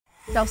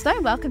Joel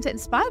Stone, welcome to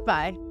Inspired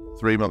By.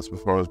 3 months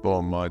before I was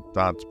born, my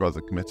dad's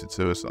brother committed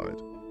suicide.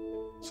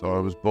 So I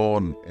was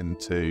born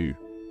into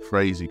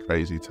crazy,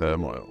 crazy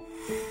turmoil.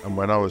 And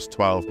when I was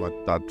 12, my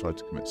dad tried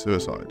to commit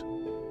suicide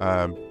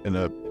in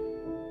a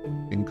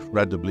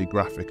incredibly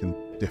graphic and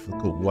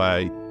difficult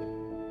way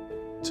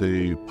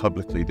to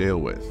publicly deal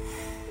with.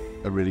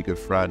 A really good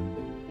friend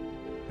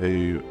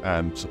who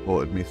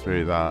supported me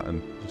through that,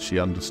 and she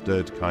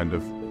understood kind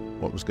of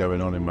what was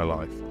going on in my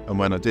life. And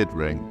when I did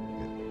ring,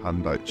 it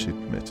panned out she'd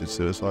committed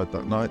suicide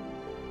that night.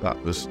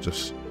 That was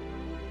just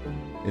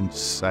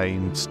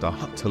insane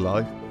start to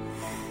life.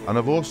 And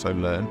I've also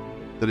learned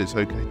that it's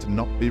okay to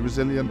not be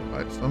resilient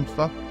about some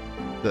stuff,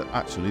 that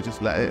actually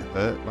just let it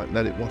hurt, like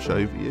let it wash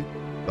over you.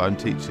 I'm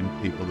teaching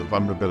people that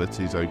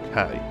vulnerability is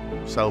okay.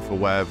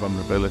 Self-aware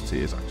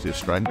vulnerability is actually a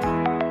strength.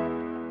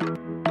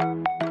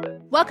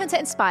 Welcome to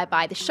Inspired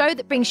By, the show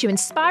that brings you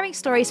inspiring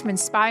stories from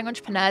inspiring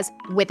entrepreneurs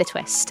with a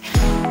twist.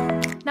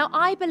 Now,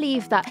 I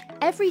believe that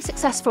every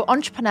successful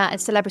entrepreneur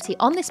and celebrity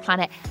on this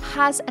planet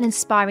has an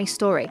inspiring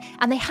story,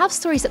 and they have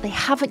stories that they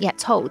haven't yet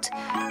told.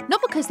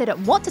 Not because they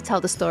don't want to tell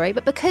the story,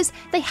 but because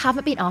they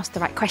haven't been asked the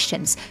right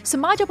questions. So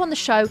my job on the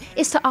show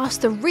is to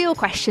ask the real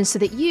questions so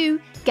that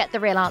you get the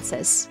real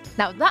answers.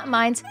 Now, with that in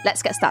mind,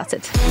 let's get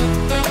started.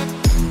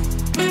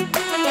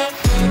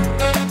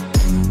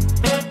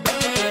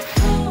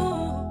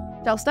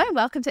 Joel Stone,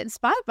 welcome to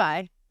Inspired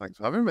By. Thanks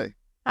for having me.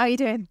 How are you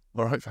doing?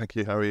 All right, thank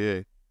you. How are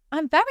you?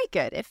 I'm very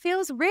good. It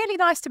feels really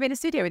nice to be in a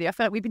studio with you. I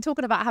feel like we've been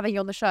talking about having you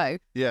on the show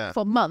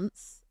for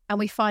months, and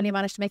we finally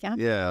managed to make it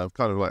happen. Yeah, I've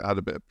kind of like had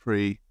a bit of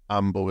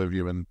preamble with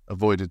you and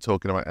avoided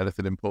talking about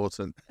anything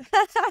important.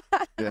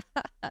 Yeah.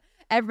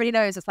 Everybody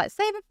knows it's like,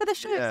 save it for the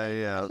show.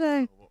 Yeah.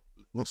 So,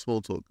 what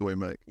small talk can we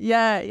make?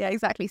 yeah,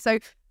 exactly. So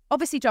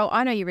obviously, Joel,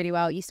 I know you really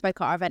well. You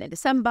spoke at our event in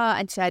December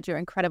and shared your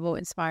incredible,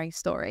 inspiring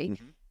story.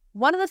 Mm-hmm.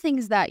 One of the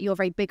things that you're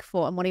very big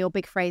for, and one of your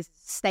big phrases,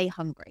 is stay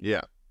hungry.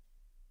 Yeah.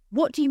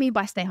 What do you mean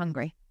by stay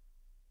hungry?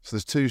 So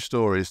there's two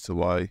stories to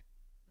why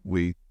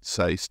we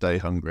say stay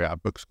hungry. Our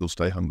book school,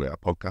 stay hungry. Our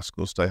podcast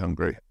school, stay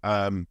hungry.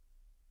 The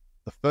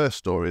first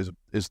story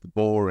is the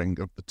boring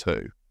of the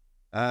two.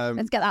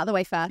 Let's get that out of the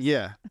way first.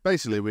 Yeah.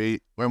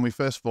 Basically, when we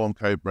first formed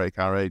Codebreak,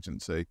 our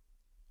agency,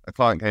 a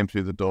client came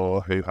through the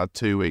door who had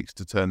 2 weeks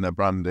to turn their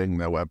branding,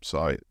 their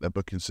website, their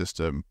booking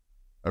system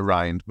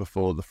around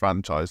before the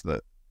franchise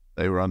that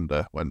they were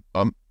under went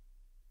bump,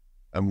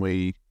 and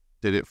we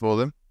did it for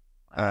them.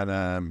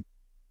 And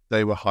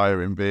they were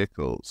hiring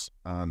vehicles,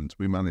 and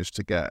we managed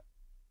to get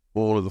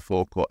all of the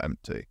forecourt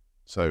empty.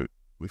 So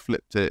we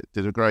flipped it,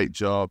 did a great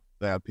job.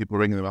 They had people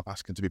ringing them up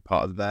asking to be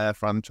part of their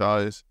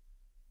franchise.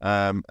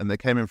 And they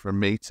came in for a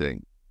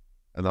meeting,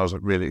 and I was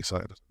like really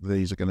excited.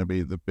 These are going to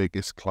be the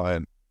biggest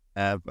client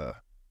ever.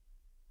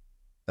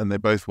 And they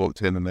both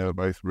walked in, and they were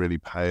both really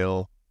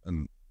pale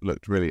and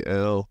looked really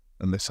ill.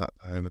 And they sat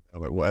down and they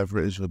were like, whatever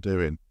it is you're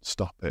doing,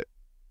 stop it.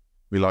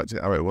 We liked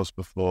it how it was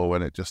before,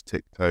 when it just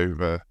ticked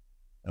over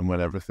and when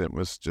everything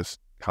was just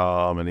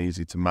calm and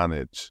easy to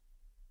manage.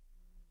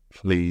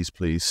 Please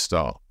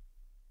stop.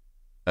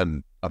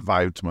 And I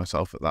vowed to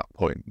myself at that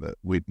point that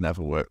we'd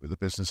never work with a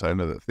business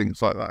owner that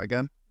thinks like that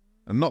again.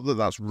 And not that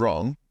that's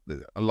wrong.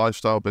 A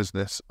lifestyle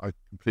business, I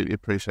completely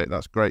appreciate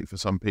that's great for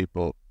some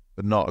people,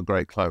 but not a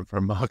great client for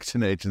a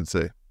marketing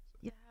agency.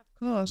 Yeah, of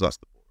course. So that's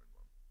the boring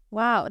one.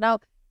 Wow. Now,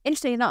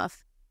 interestingly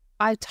enough,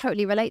 I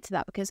totally relate to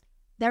that, because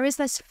there is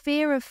this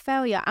fear of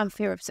failure and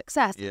fear of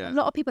success. Yeah. A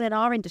lot of people in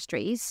our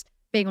industries,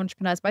 being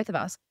entrepreneurs, both of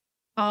us,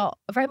 are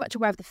very much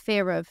aware of the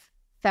fear of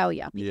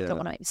failure. People don't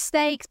want to make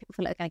mistakes. People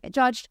feel like they're going to get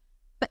judged.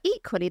 But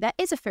equally, there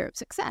is a fear of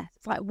success.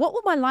 It's like, what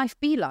will my life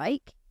be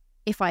like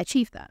if I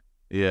achieve that?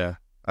 Yeah,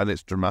 and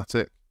it's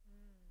dramatic.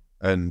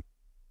 And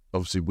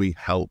obviously we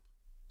help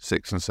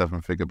 6- and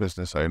 7-figure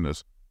business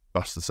owners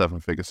bust the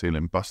 7-figure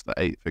ceiling, bust the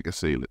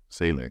 8-figure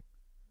ceiling.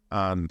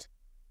 And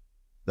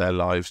their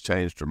lives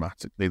change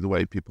dramatically. The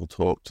way people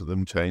talk to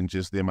them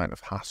changes. The amount of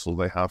hassle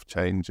they have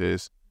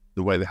changes.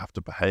 The way they have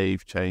to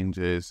behave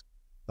changes.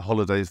 The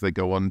holidays they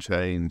go on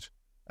change.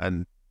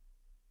 And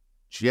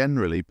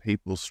generally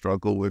people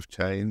struggle with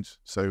change.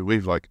 So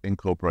we've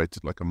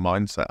incorporated a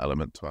mindset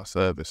element to our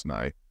service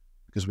now,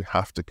 because we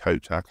have to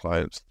coach our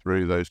clients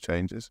through those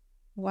changes.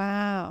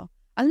 Wow.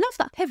 I love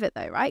that pivot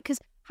though, right? Because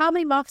how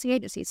many marketing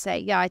agencies say,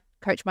 yeah, I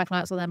coach my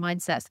clients on their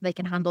mindset so they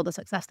can handle the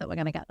success that we're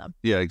going to get them?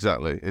 Yeah,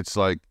 exactly. It's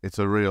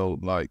a real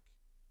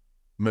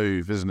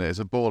move, isn't it? It's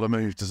a baller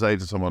move to say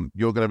to someone,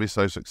 you're going to be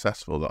so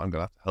successful that I'm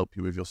going to have to help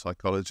you with your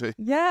psychology.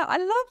 Yeah, I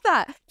love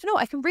that. Do you know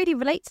what? I can really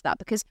relate to that,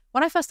 because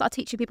when I first started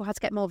teaching people how to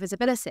get more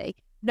visibility,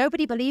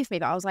 nobody believed me,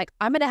 but I was like,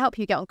 I'm going to help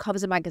you get on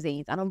covers of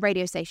magazines and on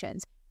radio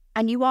stations,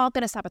 and you are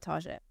going to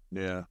sabotage it.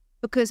 Yeah.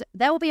 Because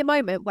there will be a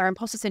moment where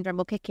imposter syndrome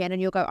will kick in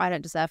and you'll go, I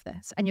don't deserve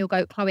this. And you'll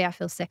go, Chloe, I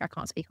feel sick. I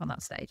can't speak on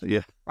that stage.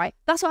 Yeah. Right?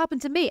 That's what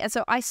happened to me. And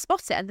so I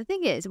spot it. And the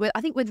thing is,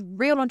 I think with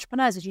real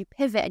entrepreneurs, as you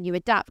pivot and you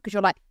adapt, because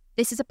you're like,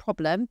 this is a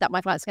problem that my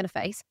client's going to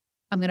face.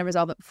 I'm going to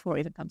resolve it before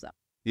it even comes up.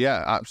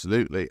 Yeah,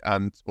 absolutely.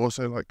 And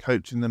also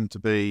coaching them to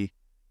be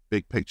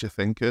big picture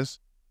thinkers.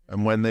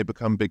 And when they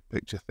become big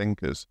picture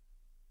thinkers,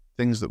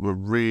 things that were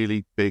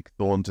really big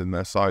thorns in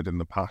their side in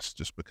the past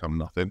just become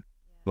nothing.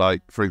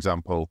 Like, for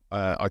example,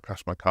 I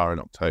crashed my car in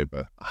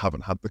October. I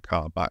haven't had the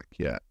car back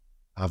yet.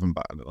 I haven't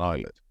batted an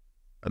eyelid.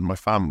 And my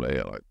family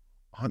are like,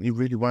 aren't you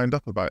really wound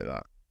up about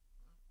that?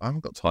 I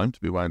haven't got time to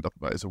be wound up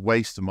about it. It's a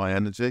waste of my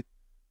energy.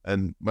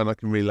 And when I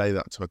can relay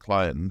that to a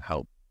client and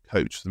help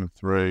coach them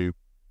through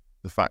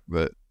the fact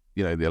that,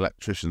 you know, the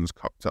electrician's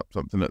cocked up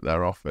something at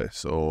their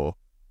office, or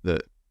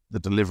that the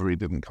delivery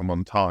didn't come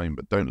on time,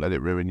 but don't let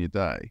it ruin your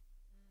day.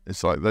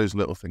 It's like those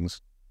little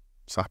things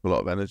sap a lot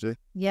of energy.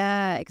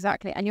 Yeah,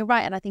 exactly. And you're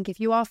right. And I think if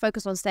you are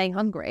focused on staying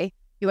hungry,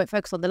 you won't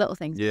focus on the little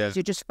things, because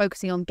you're just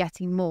focusing on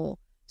getting more.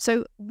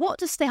 So what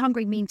does stay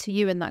hungry mean to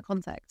you in that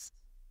context?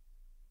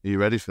 Are you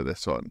ready for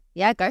this one?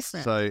 Yeah, go for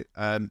it. So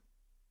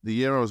the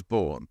year I was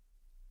born,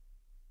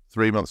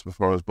 3 months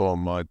before I was born,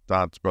 my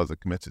dad's brother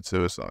committed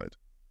suicide.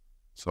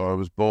 So I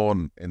was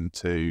born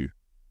into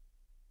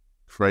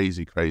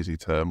crazy, crazy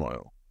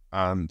turmoil.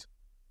 And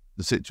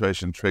the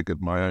situation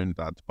triggered my own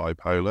dad's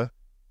bipolar.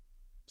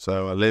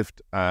 So I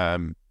lived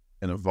in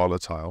a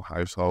volatile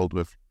household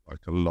with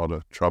like a lot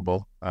of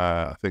trouble.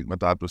 I think my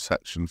dad was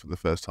sectioned for the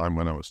first time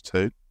when I was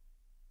 2.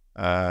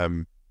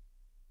 And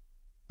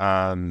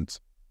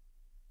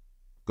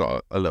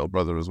got a little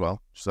brother as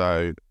well.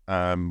 So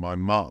my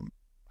mum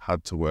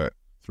had to work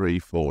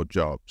 3-4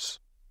 jobs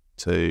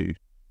to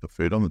put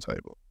food on the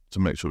table, to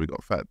make sure we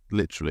got fed.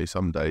 Literally,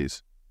 some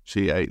days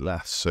she ate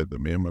less so that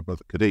me and my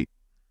brother could eat.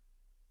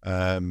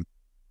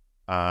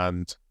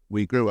 And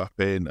we grew up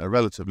in a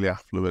relatively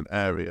affluent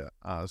area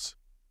as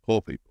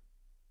poor people.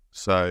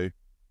 So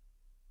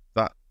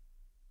that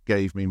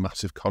gave me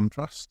massive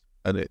contrast,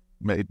 and it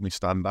made me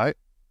stand out.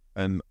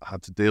 And I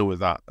had to deal with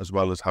that, as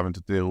well as having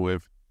to deal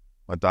with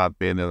my dad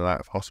being in and out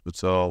of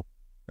hospital,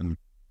 and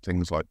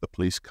things like the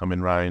police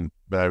coming round,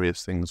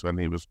 various things when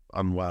he was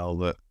unwell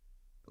that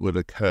would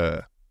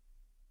occur.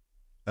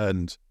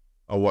 And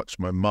I watched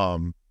my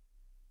mum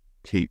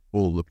keep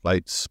all the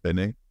plates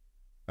spinning.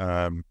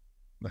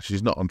 Now,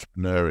 she's not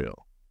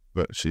entrepreneurial,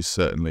 but she's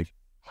certainly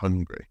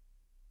hungry,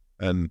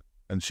 and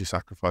she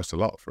sacrificed a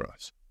lot for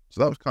us.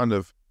 So that was kind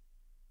of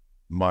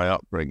my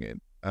upbringing.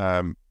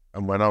 And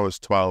when I was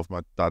 12,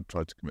 my dad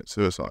tried to commit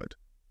suicide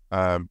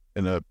in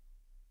a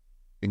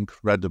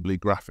incredibly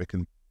graphic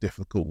and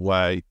difficult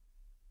way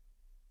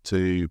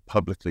to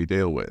publicly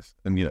deal with.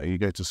 And, you know, you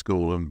go to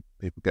school and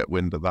people get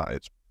wind of that.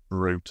 It's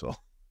brutal.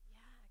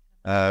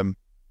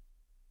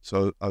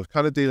 So I was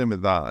kind of dealing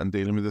with that and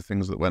dealing with the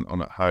things that went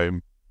on at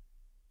home.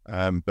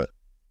 But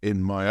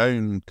in my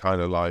own kind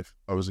of life,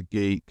 I was a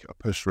geek. I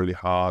pushed really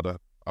hard.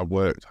 I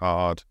worked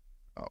hard.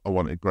 I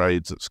wanted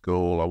grades at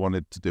school. I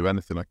wanted to do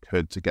anything I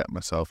could to get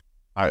myself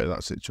out of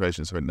that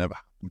situation so it never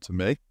happened to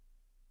me.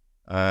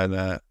 And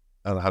I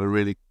had a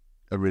really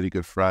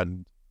good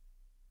friend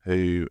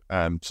who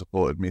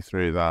supported me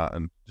through that,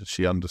 and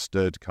she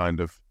understood kind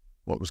of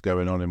what was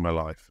going on in my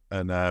life.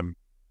 And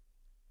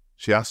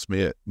she asked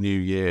me at New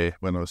Year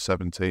when I was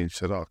 17, she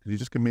said, "Oh, could you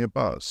just give me a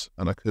buzz?"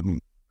 And I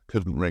couldn't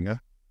ring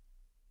her.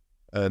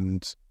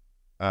 And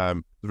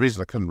the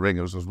reason I couldn't ring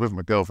her was I was with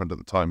my girlfriend at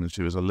the time, and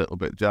she was a little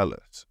bit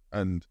jealous.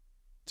 And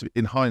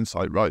in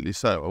hindsight, rightly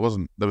so.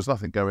 There was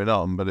nothing going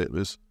on, but it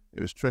was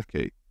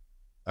tricky.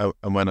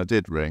 And when I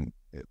did ring,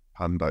 it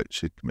panned out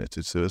she'd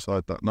committed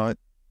suicide that night.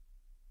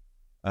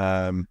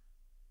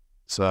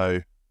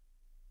 So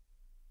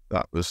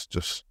that was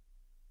just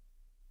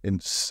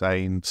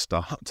insane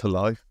start to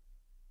life.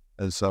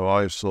 And so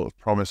I've sort of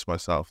promised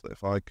myself that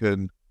if I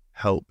can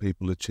help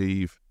people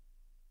achieve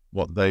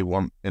what they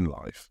want in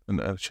life and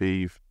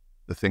achieve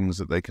the things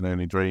that they can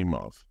only dream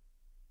of,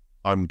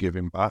 I'm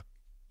giving back.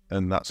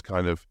 And that's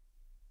kind of,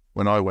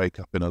 when I wake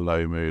up in a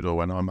low mood or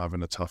when I'm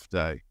having a tough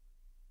day,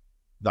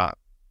 that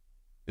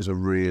is a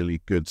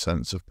really good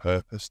sense of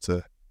purpose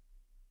to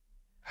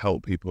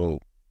help people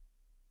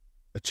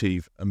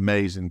achieve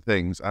amazing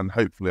things. And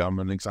hopefully I'm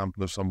an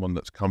example of someone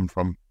that's come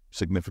from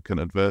significant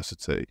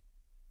adversity,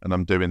 and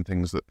I'm doing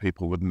things that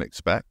people wouldn't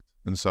expect.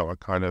 And so I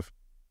kind of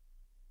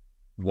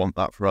want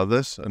that for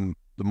others. And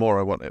the more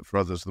I want it for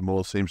others, the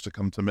more seems to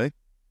come to me.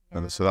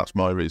 And so that's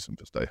my reason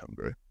for Stay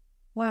Hungry.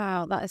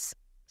 Wow, that is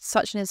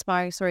such an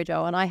inspiring story,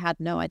 Joel. And I had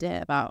no idea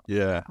about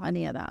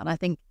any of that. And I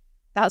think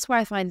that's where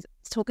I find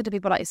talking to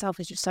people like yourself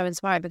is just so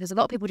inspiring, because a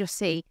lot of people just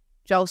see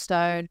Joel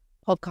Stone,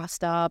 podcast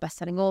star,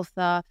 best-selling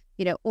author,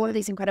 you know, all of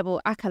these incredible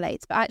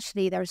accolades. But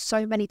actually, there are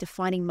so many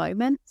defining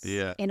moments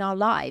in our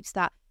lives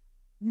that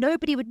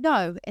nobody would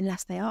know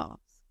unless they ask.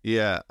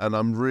 Yeah, and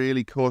I'm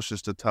really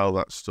cautious to tell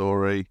that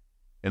story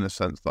in a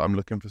sense that I'm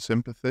looking for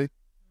sympathy.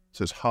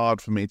 So it's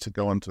hard for me to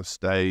go onto a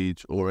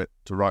stage or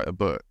to write a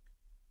book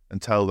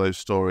and tell those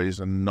stories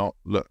and not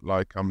look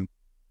like I'm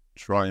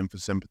trying for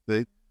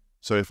sympathy.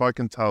 So if I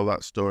can tell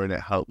that story and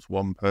it helps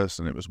one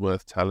person, it was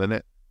worth telling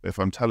it. If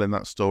I'm telling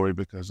that story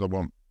because I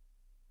want,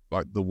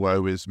 like, the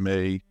woe is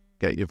me,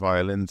 get your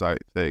violins out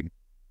thing,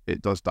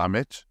 it does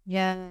damage.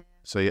 Yeah.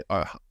 So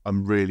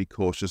I'm really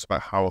cautious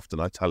about how often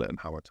I tell it and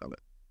how I tell it.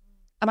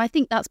 And I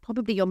think that's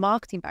probably your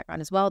marketing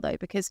background as well, though,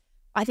 because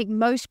I think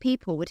most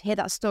people would hear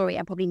that story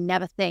and probably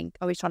never think,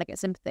 oh, he's trying to get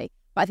sympathy.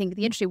 But I think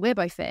the industry we're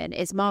both in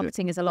is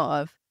marketing is a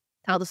lot of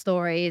tell the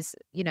stories,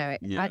 you know,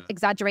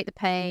 exaggerate the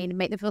pain,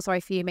 make them feel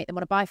sorry for you, make them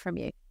want to buy from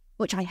you,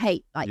 which I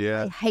hate. Like,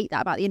 I hate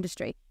that about the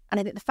industry. And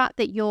I think the fact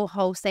that your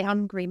whole stay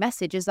hungry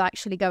message is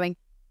actually going,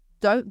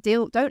 don't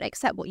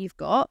accept what you've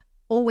got.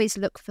 Always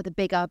look for the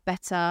bigger,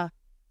 better,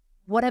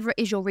 whatever it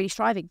is you're really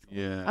striving for.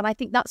 Yeah. And I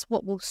think that's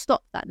what will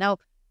stop that. Now,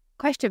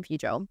 question for you,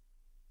 Joel.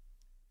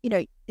 You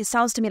know, it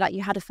sounds to me like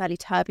you had a fairly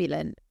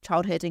turbulent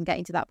childhood and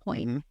getting to that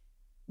point. Mm-hmm.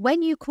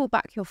 When you called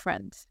back your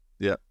friend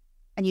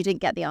and you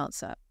didn't get the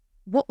answer,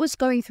 what was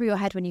going through your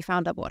head when you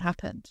found out what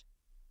happened?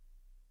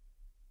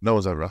 No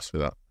one's ever asked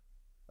me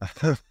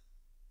that.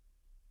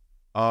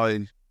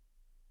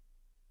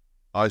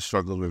 I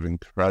struggled with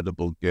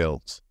incredible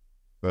guilt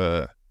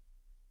for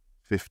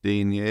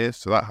 15 years.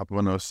 So that happened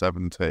when I was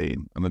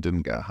 17 and I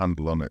didn't get a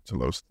handle on it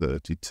till I was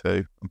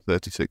 32. I'm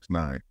 36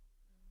 now.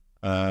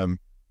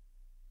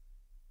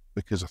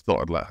 Because I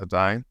thought I'd let her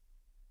down.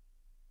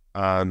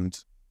 And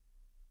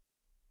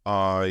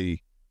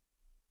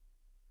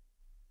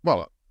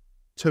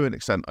to an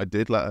extent, I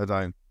did let her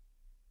down.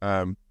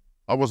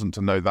 I wasn't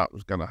to know that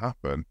was going to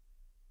happen,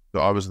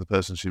 but I was the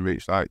person she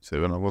reached out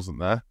to and I wasn't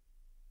there.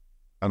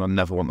 And I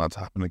never want that to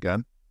happen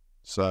again.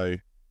 So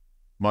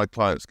my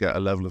clients get a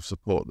level of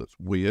support that's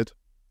weird.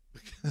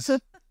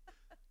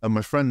 And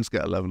my friends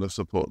get a level of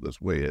support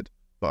that's weird.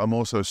 But I'm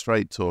also a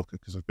straight talker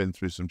because I've been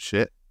through some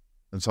shit.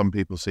 And some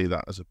people see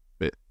that as a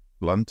bit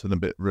blunt and a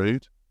bit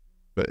rude.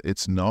 But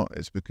it's not.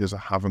 It's because I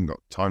haven't got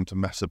time to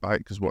mess about,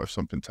 because what if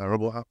something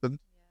terrible happened?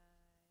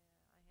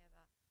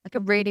 I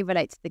can really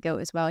relate to the guilt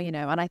as well, you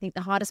know. And I think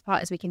the hardest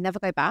part is we can never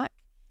go back.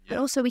 But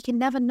also we can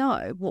never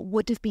know what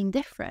would have been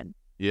different.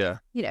 Yeah.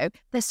 You know,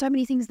 there's so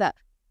many things that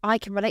I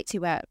can relate to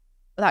where,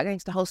 without going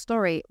into the whole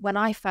story, when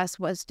I first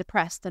was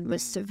depressed and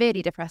was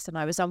severely depressed and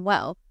I was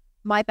unwell,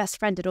 my best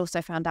friend had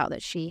also found out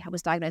that she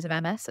was diagnosed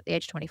with MS at the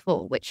age of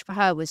 24, which for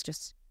her was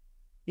just,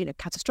 you know,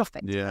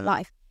 catastrophic to her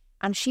life.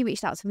 And she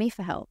reached out to me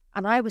for help.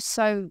 And I was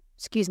so,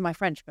 excuse my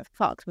French, but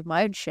fucked with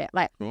my own shit.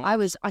 Like,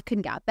 I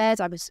couldn't get out of bed.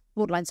 I was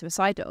borderline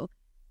suicidal.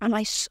 And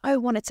I so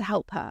wanted to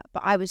help her,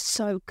 but I was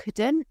so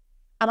couldn't.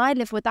 And I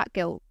live with that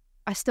guilt.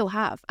 I still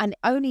have. And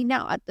only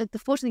now, the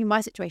fortunate thing in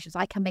my situations,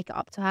 I can make it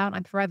up to her. And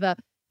I'm forever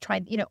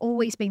trying, you know,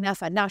 always being there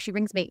for her. Now she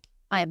rings me,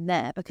 I am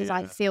there because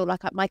I feel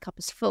like my cup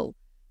is full.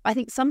 I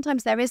think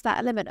sometimes there is that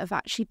element of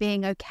actually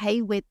being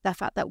okay with the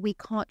fact that we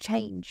can't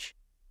change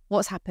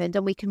what's happened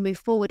and we can move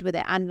forward with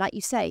it. And like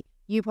you say,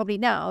 you probably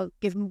now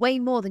give them way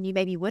more than you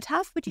maybe would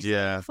have, would you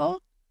say, before?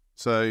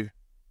 So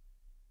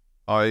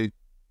I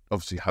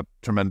obviously had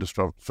tremendous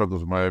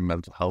struggles with my own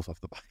mental health off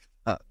the back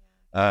of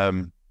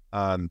that.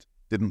 And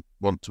didn't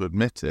want to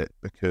admit it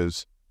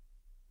because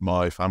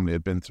my family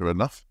had been through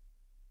enough.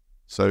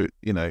 So,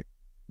 you know,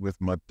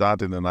 with my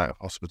dad in and out of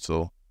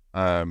hospital,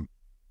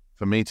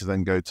 for me to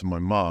then go to my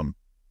mum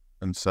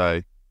and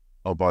say,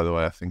 oh, by the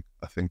way, I think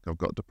I've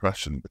got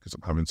depression because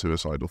I'm having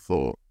suicidal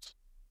thoughts,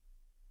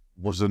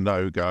 was a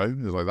no-go. It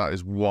was like, that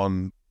is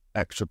one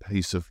extra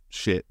piece of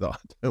shit that I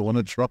don't want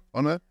to drop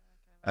on her.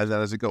 And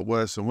then as it got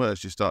worse and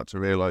worse, you start to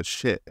realise,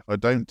 shit, if I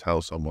don't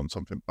tell someone,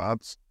 something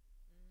bad's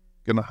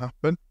going to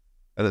happen.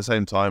 At the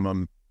same time,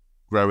 I'm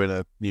growing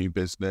a new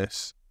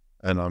business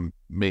and I'm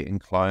meeting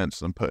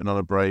clients and I'm putting on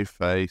a brave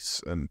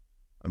face and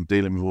I'm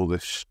dealing with all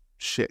this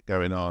shit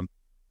going on.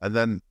 And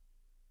then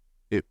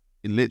it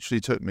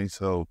literally took me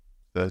till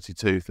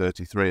 32,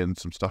 33 and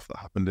some stuff that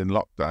happened in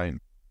lockdown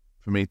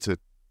for me to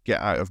get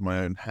out of my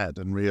own head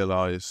and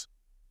realise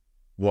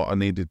what I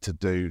needed to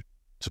do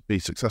to be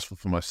successful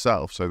for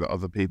myself so that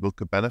other people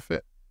could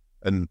benefit.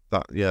 And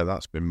that,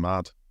 that's been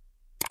mad.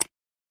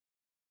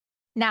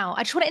 Now,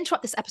 I just want to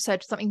interrupt this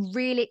episode with something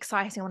really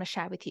exciting I want to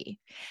share with you.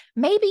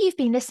 Maybe you've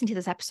been listening to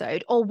this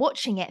episode or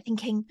watching it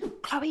thinking,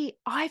 Chloe,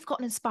 I've got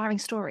an inspiring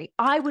story.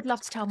 I would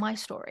love to tell my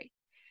story.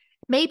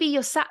 Maybe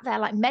you're sat there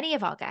like many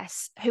of our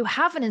guests who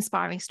have an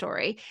inspiring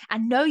story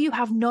and know you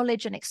have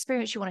knowledge and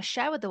experience you want to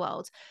share with the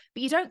world,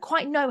 but you don't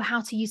quite know how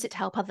to use it to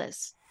help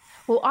others.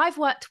 Well, I've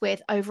worked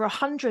with over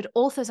 100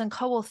 authors and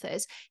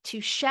co-authors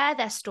to share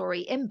their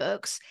story in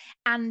books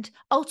and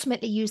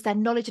ultimately use their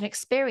knowledge and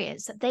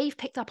experience that they've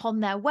picked up on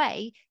their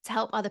way to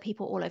help other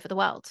people all over the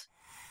world.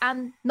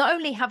 And not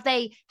only have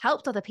they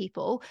helped other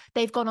people,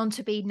 they've gone on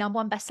to be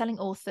 #1 best-selling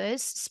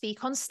authors,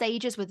 speak on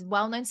stages with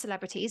well-known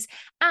celebrities,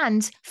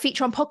 and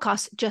feature on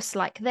podcasts just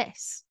like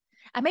this.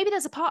 And maybe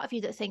there's a part of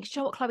you that thinks, you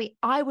know what, Chloe,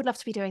 I would love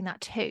to be doing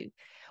that too.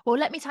 Well,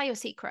 let me tell you a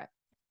secret.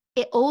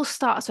 It all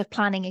starts with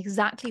planning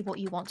exactly what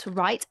you want to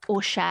write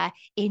or share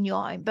in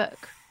your own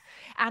book.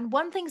 And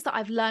one thing that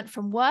I've learned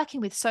from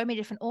working with so many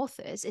different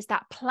authors is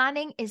that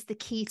planning is the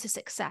key to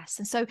success.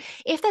 And so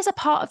if there's a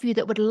part of you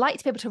that would like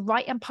to be able to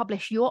write and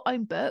publish your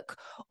own book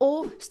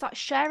or start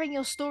sharing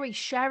your story,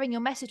 sharing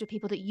your message with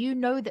people that you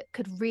know that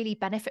could really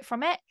benefit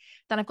from it,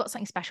 then I've got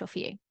something special for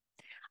you.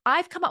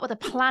 I've come up with a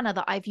planner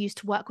that I've used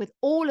to work with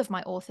all of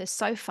my authors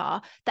so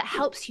far that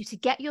helps you to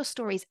get your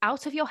stories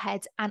out of your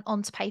head and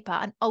onto paper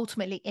and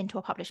ultimately into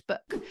a published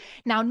book.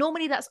 Now,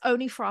 normally that's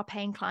only for our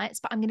paying clients,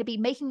 but I'm going to be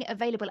making it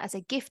available as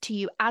a gift to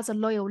you as a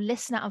loyal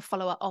listener and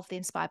follower of the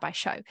Inspired by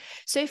Show.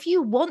 So if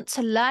you want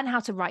to learn how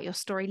to write your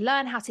story,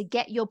 learn how to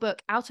get your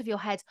book out of your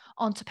head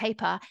onto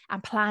paper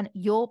and plan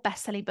your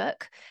best-selling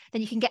book,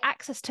 then you can get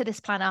access to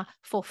this planner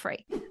for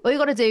free. All you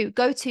got to do,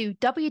 go to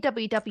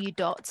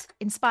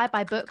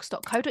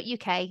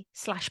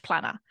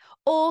www.inspiredbybooks.co.uk/planner,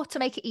 or to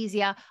make it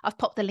easier, I've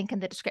popped the link in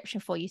the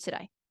description for you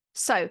today.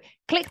 So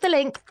click the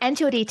link,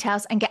 enter your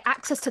details, and get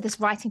access to this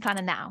writing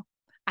planner now.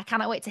 I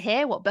cannot wait to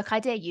hear what book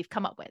idea you've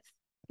come up with.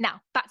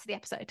 Now, back to the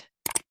episode.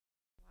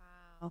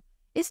 Wow.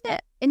 Isn't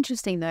it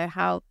interesting, though,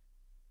 how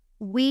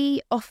we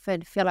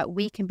often feel like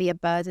we can be a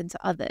burden to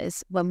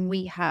others when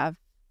we have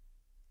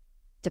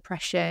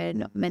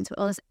depression, mental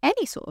illness,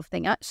 any sort of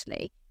thing,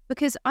 actually?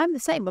 Because I'm the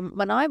same.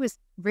 When I was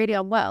really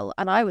unwell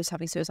and I was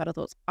having suicidal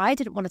thoughts, I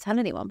didn't want to tell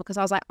anyone because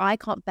I was like, I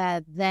can't bear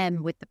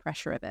them with the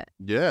pressure of it.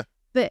 Yeah.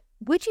 But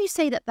would you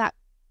say that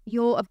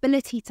your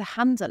ability to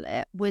handle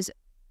it was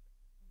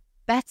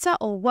better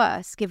or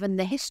worse given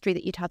the history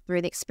that you'd had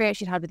through, the experience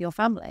you'd had with your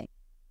family?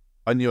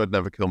 I knew I'd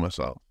never kill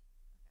myself,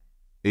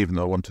 even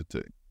though I wanted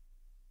to.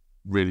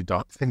 Really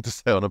dark thing to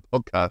say on a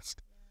podcast.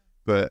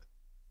 But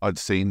I'd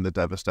seen the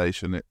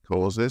devastation it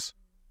causes,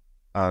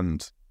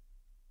 and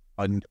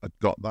I'd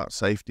got that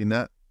safety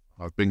net.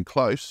 I've been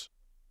close,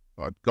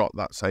 but I'd got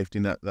that safety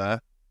net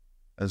there.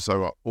 And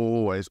so I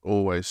always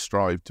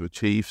strive to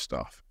achieve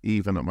stuff,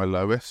 even at my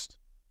lowest.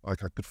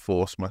 Like I could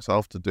force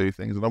myself to do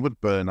things, and I would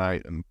burn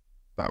out, and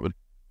that would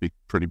be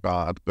pretty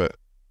bad. But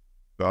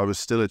I was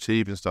still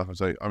achieving stuff. And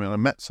so, I mean, I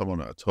met someone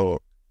at a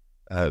talk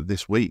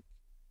this week,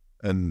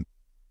 and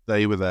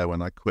they were there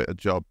when I quit a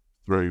job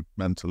through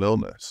mental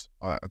illness.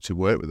 I actually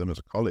worked with them as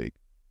a colleague.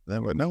 And they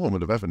were like, no one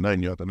would have ever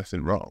known you had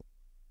anything wrong.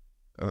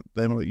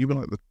 They were like, you were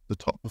like the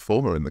top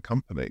performer in the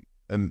company,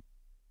 and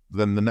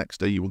then the next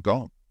day you were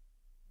gone.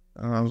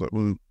 And I was like,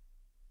 well,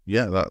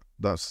 yeah,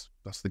 that's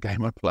the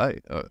game I play.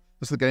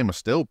 That's the game I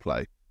still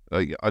play.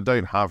 I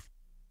don't have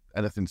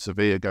anything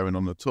severe going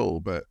on at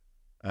all, but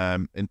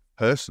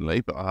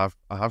personally, but I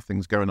have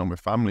things going on with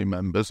family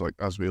members, like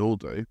as we all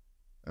do,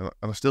 and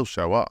I still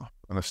show up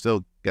and I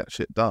still get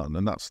shit done,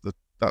 and that's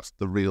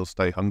the real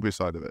stay hungry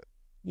side of it.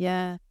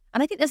 Yeah,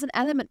 and I think there's an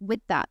element with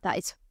that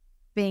is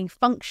being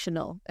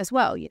functional as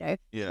well, you know.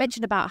 Yeah.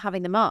 Mentioned about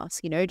having the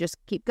mask, you know, just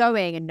keep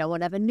going and no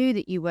one ever knew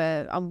that you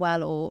were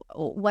unwell or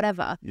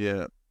whatever.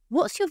 Yeah.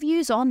 What's your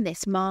views on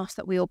this mask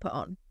that we all put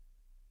on?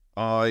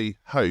 I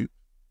hope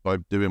by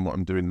doing what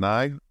I'm doing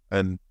now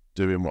and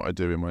doing what I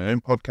do in my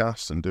own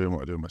podcasts and doing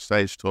what I do in my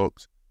stage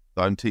talks,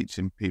 that I'm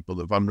teaching people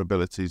that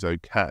vulnerability is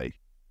okay,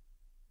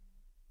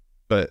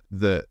 but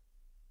that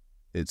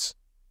it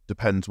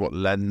depends what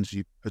lens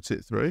you put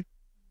it through.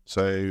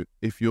 So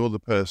if you're the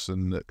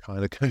person that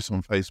kind of goes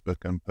on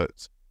Facebook and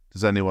puts,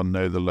 does anyone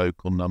know the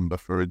local number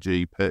for a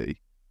GP?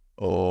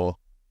 Or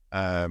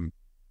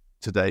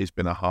today's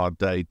been a hard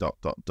day, ...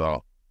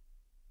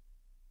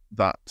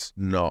 That's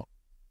not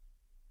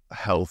a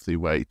healthy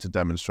way to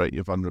demonstrate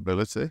your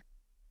vulnerability.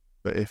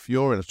 But if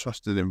you're in a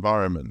trusted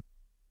environment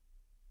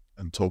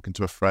and talking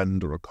to a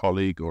friend or a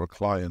colleague or a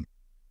client,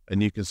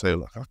 and you can say,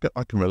 look,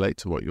 I can relate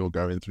to what you're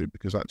going through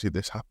because actually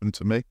this happened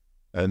to me,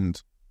 and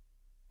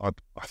I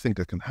think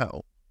I can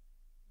help.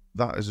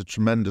 That is a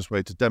tremendous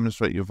way to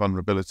demonstrate your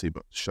vulnerability,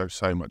 but show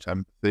so much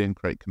empathy and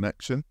create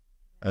connection.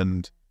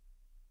 And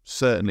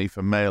certainly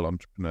for male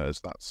entrepreneurs,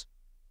 that's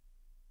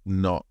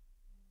not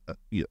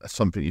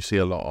something you see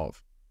a lot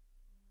of.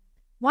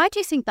 Why do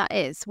you think that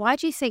is? Why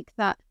do you think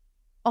that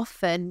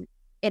often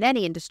in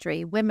any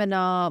industry, women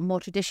are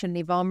more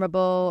traditionally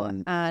vulnerable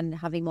and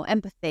having more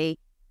empathy,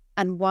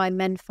 and why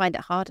men find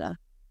it harder?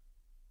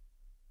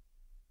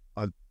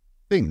 I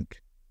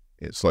think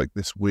it's like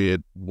this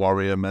weird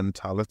warrior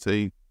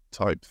mentality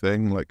type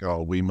thing, like,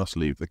 oh, we must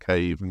leave the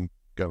cave and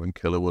go and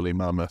kill a woolly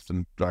mammoth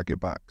and drag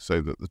it back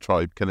so that the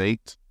tribe can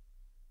eat.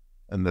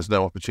 And there's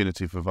no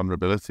opportunity for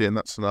vulnerability in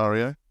that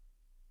scenario.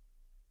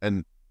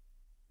 And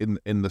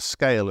in the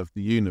scale of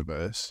the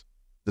universe,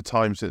 the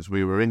time since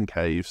we were in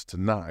caves to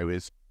now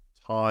is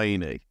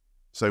tiny.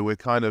 So we're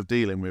kind of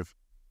dealing with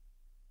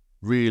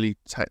really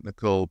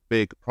technical,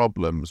 big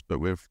problems, but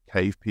with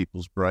cave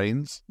people's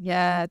brains.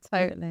 Yeah,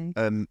 totally.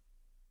 And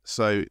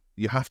so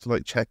you have to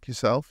like check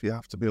yourself. You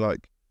have to be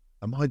like,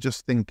 am I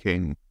just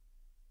thinking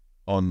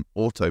on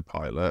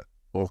autopilot,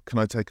 or can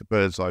I take a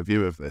bird's eye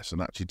view of this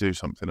and actually do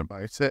something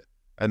about it?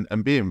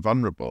 And being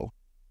vulnerable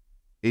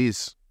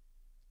is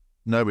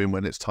knowing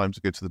when it's time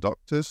to go to the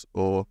doctors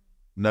or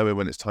knowing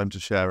when it's time to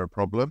share a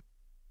problem.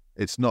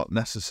 It's not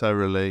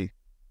necessarily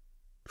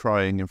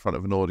crying in front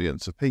of an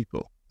audience of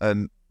people.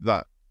 And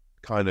that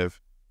kind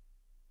of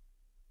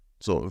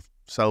sort of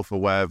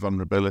self-aware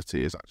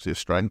vulnerability is actually a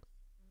strength.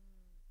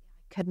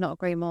 Could not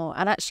agree more.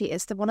 And actually,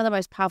 it's one of the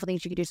most powerful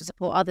things you can do to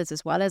support others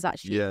as well, as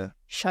actually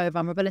show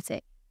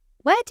vulnerability.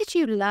 Where did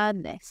you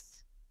learn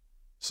this?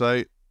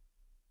 So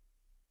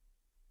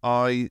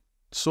I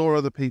saw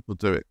other people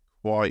do it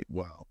quite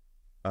well.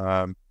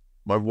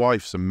 My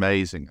wife's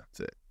amazing at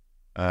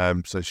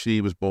it. So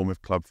she was born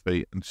with club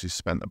feet, and she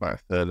spent about a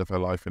third of her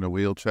life in a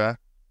wheelchair.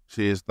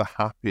 She is the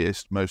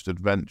happiest, most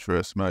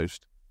adventurous,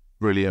 most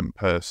brilliant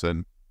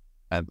person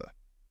ever.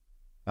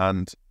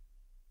 And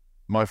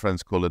my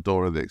friends call her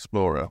Dora the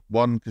Explorer.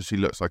 One, because she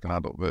looks like an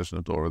adult version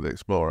of Dora the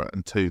Explorer,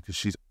 and two, because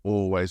she's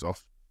always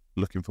off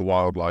looking for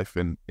wildlife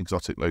in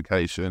exotic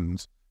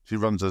locations. She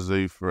runs a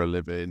zoo for a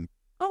living.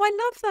 Oh, I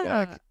love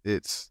that.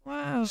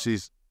 Wow.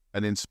 She's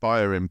an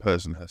inspiring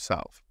person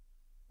herself.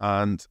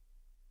 And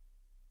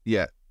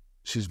yeah,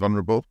 she's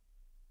vulnerable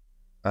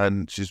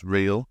and she's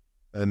real.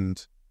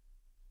 And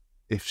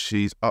if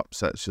she's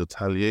upset, she'll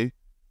tell you.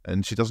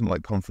 And she doesn't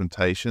like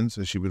confrontation,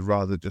 so she would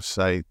rather just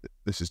say,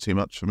 this is too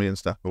much for me, and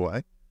step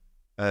away.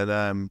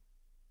 And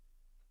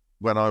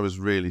when I was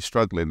really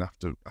struggling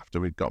after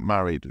we got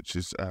married, which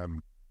is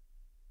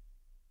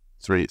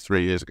 3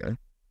 years ago,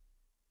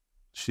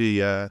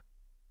 she was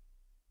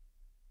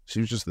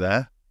just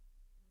there,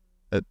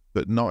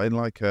 but not in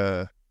like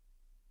a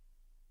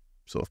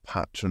sort of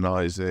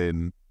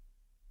patronising,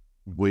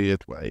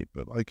 weird way,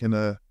 but like in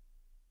a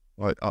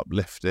like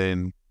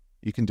uplifting,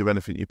 you can do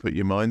anything you put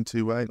your mind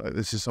to way. Like,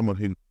 this is someone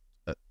who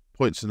at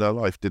points in her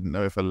life didn't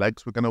know if her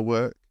legs were going to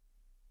work,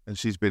 and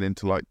she's been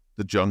into like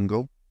the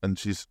jungle, and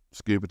she's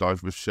scuba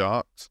dived with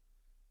sharks.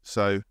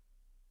 So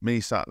me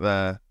sat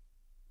there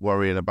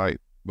worrying about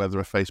whether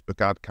a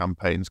Facebook ad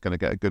campaign is going to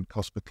get a good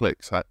cost per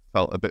click, so it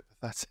felt a bit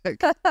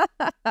pathetic.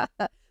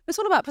 It's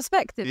all about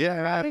perspective. Yeah.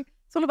 Right?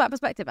 It's all about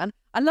perspective. And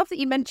I love that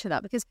you mentioned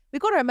that, because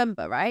we've got to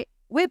remember, right?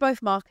 We're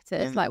both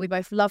marketers. Like, we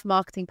both love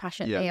marketing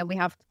passionately, and we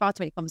have far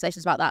too many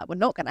conversations about that we're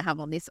not going to have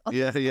on these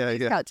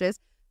couches.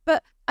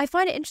 But I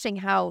find it interesting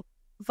how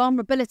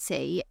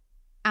vulnerability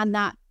and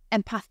that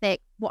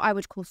empathic, what I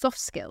would call soft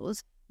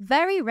skills,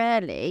 very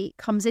rarely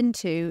comes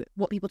into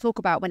what people talk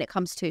about when it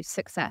comes to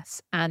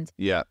success and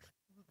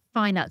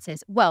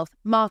finances, wealth,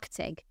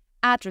 marketing,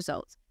 ad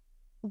results.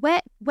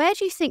 Where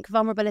do you think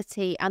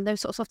vulnerability and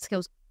those sort of soft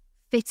skills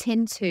fit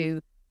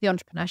into the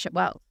entrepreneurship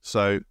world?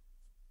 So,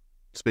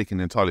 speaking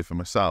entirely for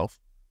myself,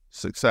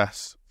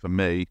 success for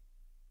me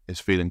is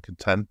feeling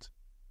content.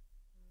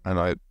 And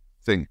I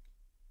think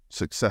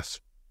success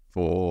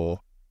for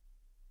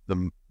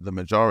the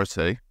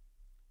majority,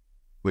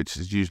 which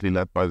is usually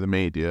led by the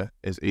media,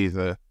 is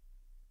either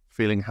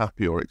feeling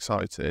happy or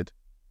excited,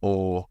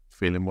 or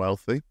feeling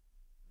wealthy,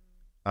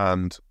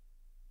 and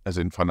as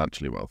in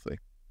financially wealthy.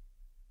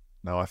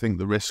 Now, I think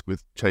the risk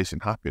with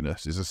chasing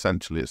happiness is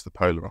essentially it's the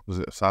polar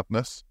opposite of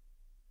sadness.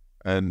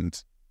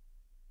 And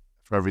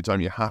for every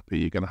time you're happy,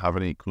 you're going to have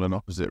an equal and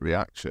opposite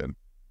reaction,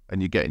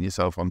 and you're getting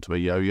yourself onto a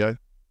yo-yo,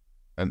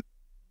 and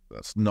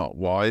that's not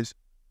wise.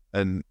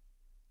 And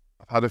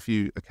I've had a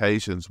few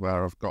occasions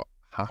where I've got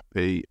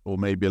happy, or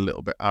maybe a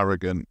little bit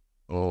arrogant,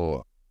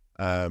 or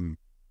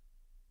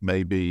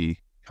maybe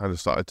kind of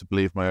started to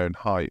believe my own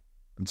hype,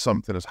 and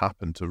something has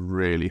happened to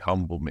really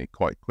humble me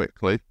quite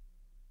quickly.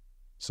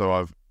 So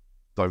I've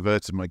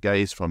diverted my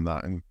gaze from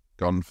that and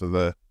gone for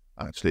the,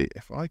 actually,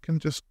 if I can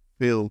just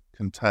feel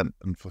content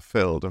and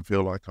fulfilled and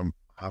feel like I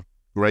have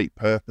great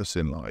purpose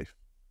in life,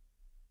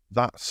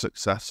 that's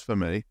success for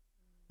me.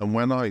 And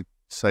when I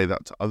say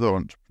that to other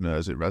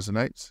entrepreneurs, it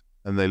resonates,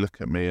 and they look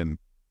at me and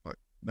like,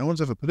 no one's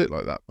ever put it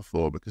like that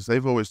before, because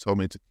they've always told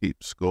me to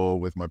keep score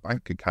with my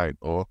bank account,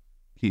 or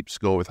keep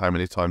score with how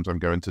many times I'm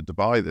going to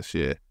Dubai this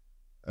year.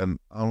 And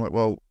I'm like,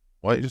 well,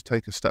 why don't you just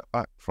take a step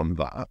back from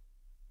that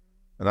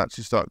and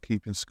actually start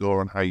keeping score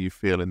on how you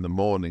feel in the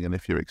morning, and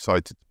if you're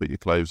excited to put your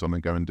clothes on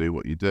and go and do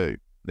what you do.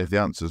 And if the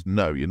answer is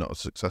no, you're not as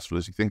successful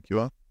as you think you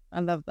are.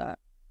 I love that.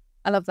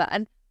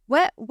 And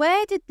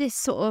where did this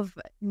sort of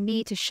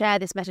need to share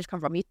this message come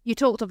from? You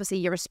talked, obviously,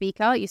 you're a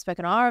speaker, you've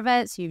spoken at our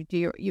events, you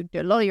do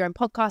a lot of your own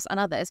podcasts and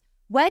others.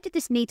 Where did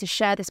this need to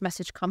share this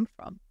message come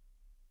from?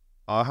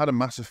 I had a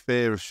massive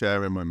fear of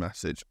sharing my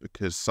message,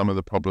 because some of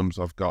the problems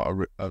I've got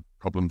are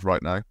problems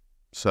right now.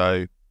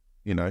 So,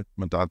 you know,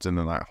 my dad's in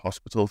and out of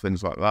hospital,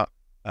 things like that.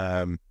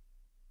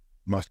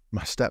 My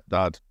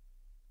stepdad,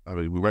 I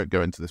mean, we won't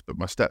go into this, but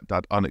my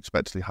stepdad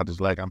unexpectedly had his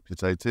leg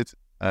amputated,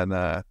 and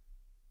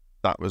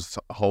that was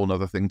a whole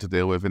other thing to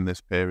deal with in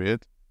this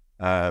period.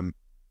 So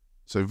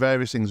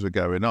various things were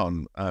going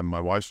on.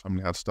 My wife's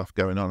family had stuff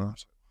going on. And I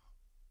was like,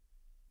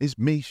 is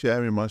me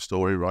sharing my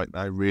story right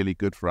now really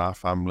good for our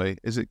family?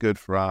 Is it good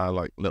for our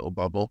like little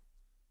bubble?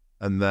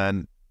 And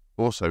then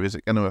also, is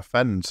it going to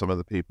offend some of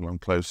the people I'm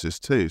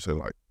closest to? So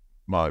like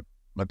my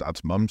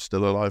dad's mum's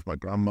still alive, my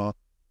grandma.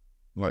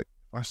 Like,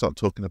 if I start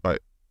talking about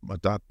my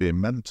dad being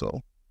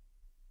mental,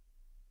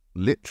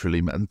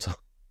 literally mental,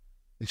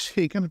 is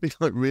she going to be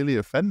like really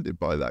offended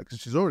by that? Because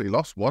she's already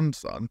lost one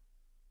son.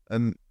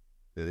 And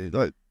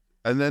like,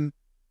 and then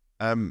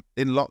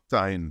in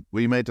lockdown,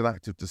 we made an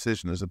active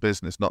decision as a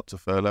business not to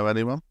furlough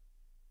anyone,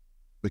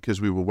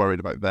 because we were worried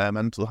about their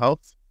mental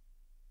health.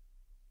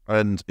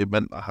 And it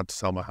meant I had to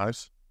sell my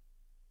house.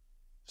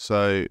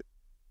 So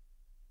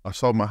I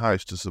sold my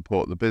house to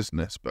support the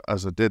business. But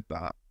as I did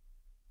that,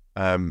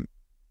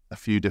 a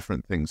few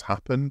different things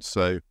happened.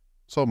 So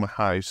sold my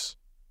house,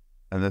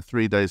 and then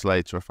 3 days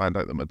later, I found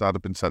out that my dad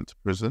had been sent to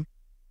prison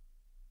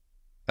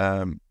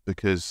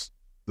because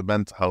the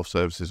mental health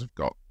services have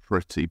got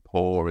pretty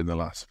poor in the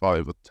last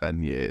 5 or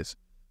 10 years,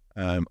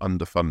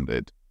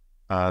 underfunded,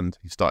 and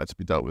he started to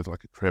be dealt with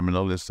like a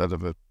criminal instead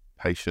of a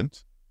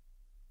patient.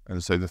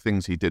 And so the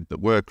things he did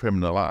that were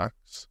criminal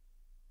acts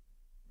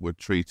were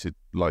treated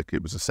like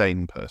it was a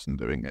sane person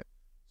doing it.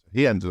 So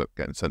he ended up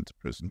getting sent to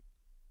prison.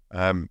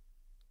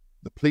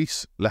 The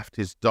police left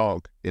his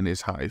dog in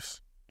his house,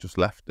 just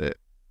left it.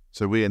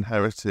 So we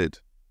inherited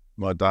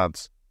my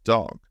dad's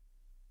dog.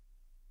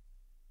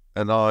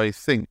 And I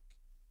think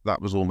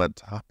that was all meant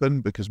to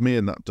happen because me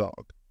and that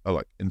dog are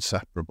like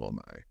inseparable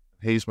now.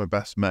 He's my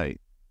best mate.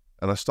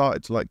 And I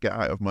started to like get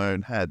out of my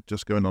own head,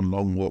 just going on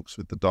long walks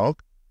with the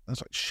dog. I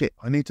was like, shit,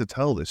 I need to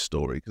tell this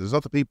story because there's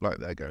other people out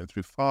there going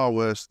through far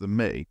worse than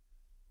me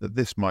that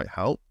this might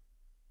help.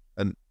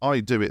 And I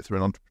do it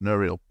through an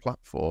entrepreneurial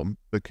platform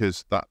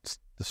because that's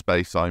the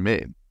space I'm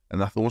in.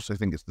 And I also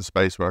think it's the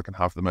space where I can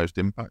have the most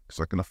impact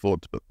because I can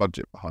afford to put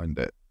budget behind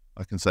it.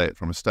 I can say it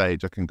from a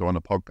stage. I can go on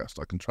a podcast.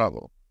 I can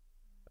travel.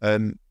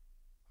 And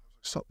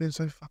stop being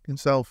so fucking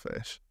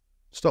selfish.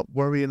 Stop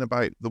worrying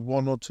about the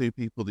 1 or 2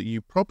 people that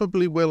you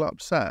probably will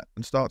upset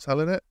and start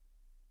telling it.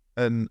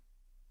 And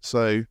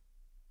so I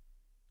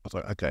was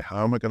like, okay,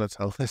 how am I going to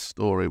tell this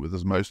story with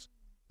as much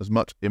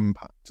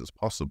impact as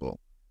possible?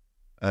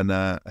 And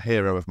a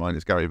hero of mine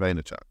is Gary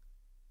Vaynerchuk.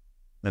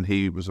 And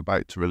he was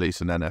about to release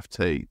an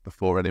NFT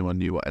before anyone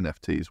knew what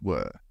NFTs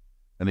were.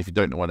 And if you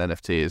don't know what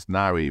NFT is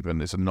now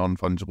even, it's a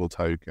non-fungible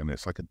token.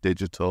 It's like a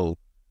digital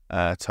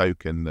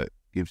token that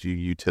gives you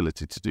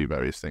utility to do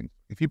various things.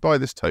 If you buy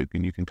this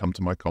token, you can come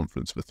to my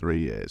conference for 3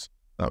 years.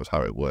 That was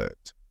how it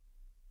worked.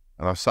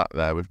 And I sat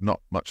there with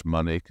not much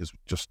money because we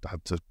just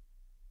had to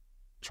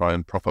try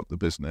and prop up the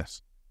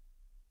business.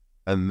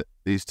 And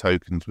these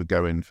tokens were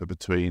going for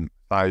between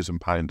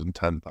 £1,000 and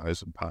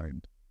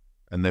 £10,000.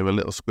 And they were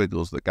little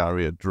squiggles that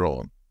Gary had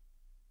drawn.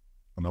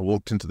 And I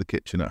walked into the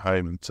kitchen at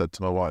home and said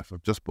to my wife,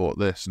 I've just bought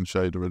this, and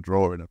showed her a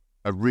drawing,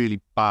 a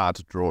really bad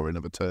drawing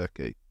of a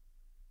turkey.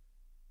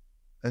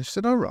 And she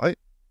said, all right,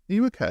 are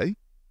you okay?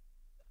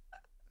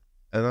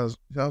 And I was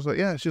like,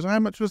 yeah. She was like, how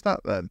much was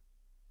that then?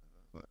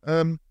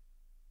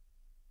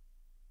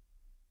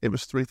 It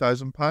was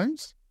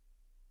 £3,000.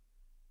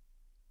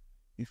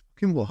 You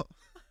fucking what?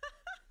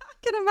 I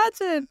can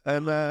imagine.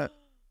 And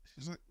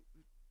she's like,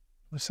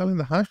 we're selling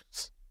the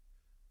house.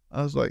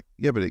 I was like,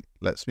 yeah, but it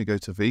lets me go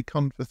to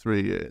VCon for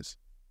 3 years.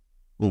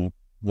 Well,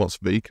 what's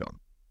VCon?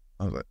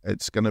 I was like,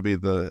 it's going to be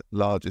the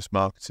largest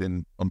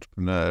marketing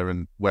entrepreneur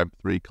and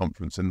Web3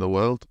 conference in the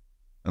world,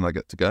 and I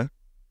get to go.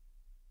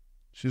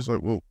 She was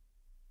like, well,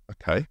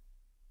 okay.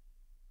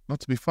 Not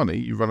to be funny,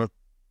 you run a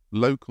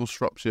local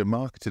Shropshire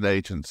marketing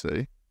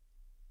agency.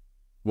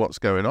 What's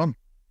going on? I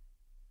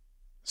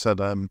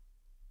said, I'm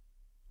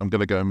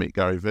going to go and meet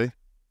GaryVee.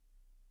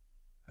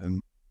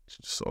 And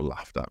she just sort of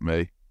laughed at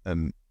me.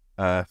 And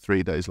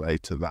 3 days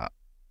later, that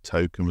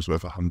token was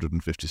worth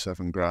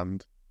 157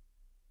 grand.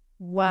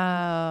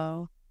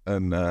 Wow.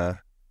 And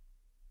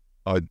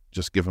I'd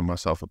just given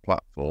myself a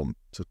platform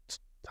to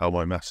tell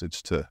my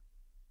message to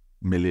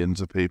millions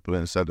of people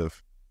instead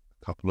of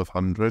a couple of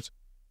hundred.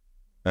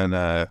 And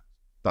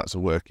that's a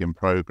work in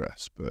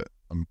progress, but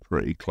I'm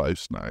pretty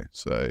close now.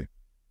 So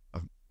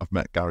I've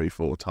met Gary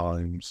 4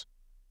 times.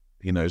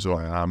 He knows who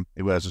I am.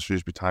 He wears a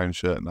Shrewsbury Town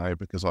shirt now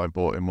because I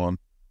bought him one.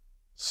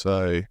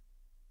 So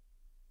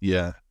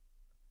yeah,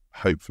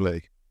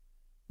 hopefully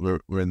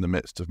we're in the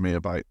midst of me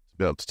about to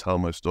be able to tell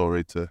my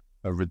story to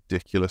a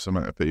ridiculous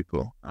amount of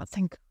people. That's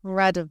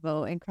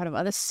incredible. And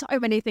there's so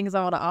many things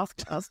I want to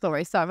ask about that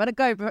story. So I'm going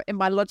to go in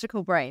my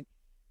logical brain.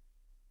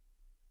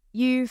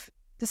 You've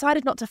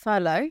decided not to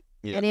furlough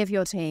any of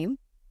your team.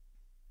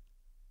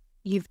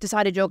 You've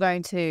decided you're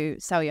going to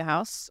sell your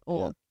house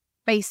or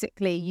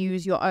basically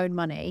use your own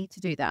money to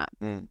do that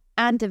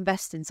and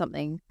invest in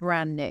something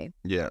brand new.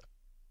 Yeah.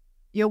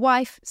 Your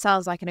wife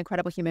sounds like an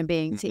incredible human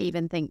being to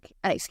even think,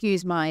 and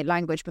excuse my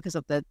language because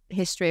of the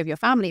history of your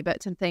family,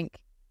 but to think,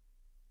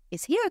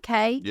 is he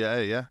okay?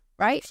 Yeah.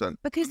 Right? 100%.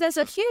 Because there's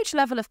a huge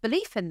level of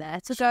belief in there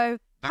to go,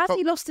 has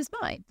he lost his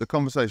mind? The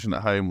conversation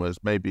at home was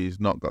maybe he's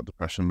not got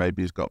depression,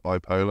 maybe he's got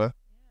bipolar,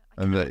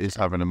 and that he's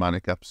having a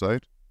manic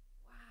episode.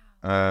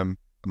 Wow. And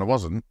I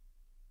wasn't,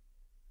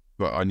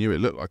 but I knew it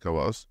looked like I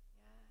was.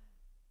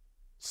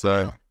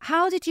 So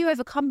how did you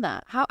overcome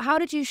that? How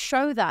did you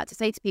show that to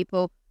say to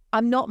people,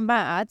 I'm not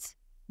mad,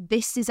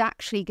 this is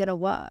actually going to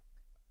work?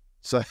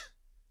 So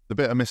the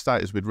bit I missed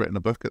out is we'd written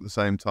a book at the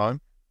same time.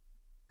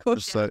 Of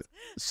course.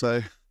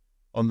 So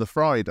on the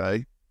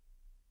Friday,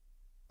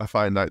 I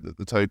found out that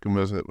the token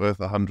was worth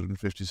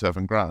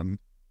 157 grand.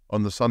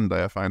 On the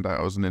Sunday, I found out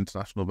I was an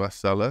international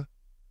bestseller.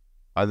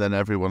 And then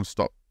everyone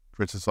stopped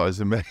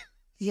criticising me.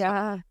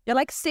 Yeah. You're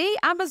like, see,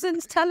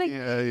 Amazon's telling.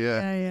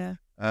 Yeah.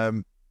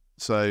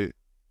 So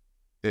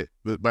it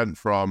went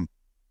from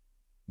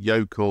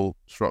yokel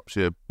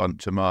Shropshire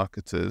bunch of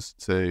marketers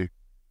to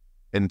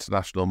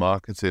international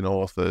marketing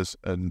authors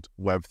and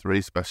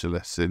Web3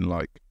 specialists in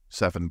like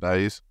 7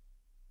 days.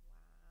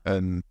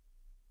 And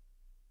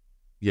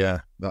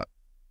yeah, that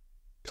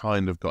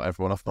kind of got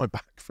everyone off my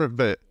back for a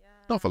bit. Yeah.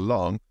 Not for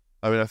long.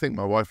 I mean, I think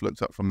my wife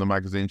looked up from the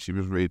magazine she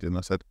was reading.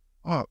 I said,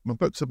 "Oh, my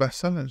book's a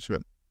bestseller." And she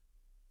went,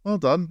 "Well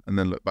done," and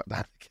then looked back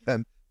down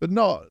again. But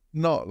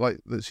not like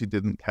that she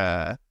didn't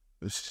care.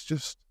 It's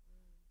just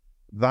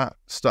that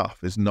stuff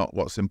is not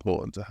what's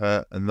important to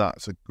her, and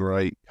that's a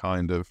great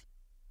kind of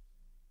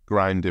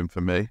grounding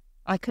for me.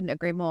 I couldn't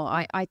agree more.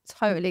 I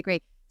totally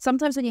agree.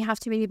 Sometimes when you have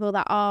too many people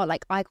that are,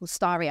 like I call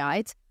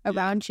starry-eyed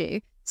around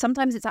you,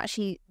 sometimes it's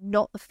actually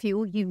not the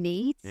fuel you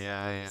need.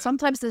 Yeah.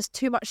 Sometimes there's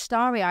too much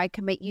starry-eyed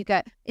can make you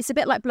go, it's a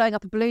bit like blowing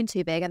up a balloon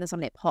too big and then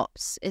suddenly it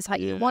pops. It's like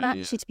you want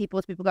actually to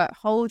people go,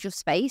 hold your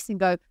space and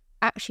go,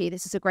 actually,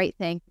 this is a great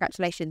thing.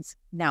 Congratulations.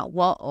 Now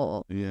what?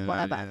 Or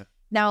whatever. Yeah.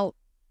 Now,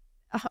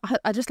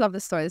 I just love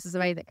this story. This is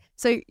amazing.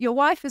 So your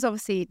wife is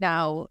obviously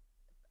now,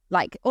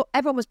 like,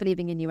 everyone was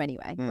believing in you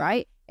anyway,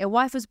 right? Your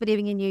wife was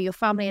believing in you. Your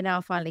family are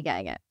now finally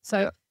getting it.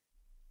 So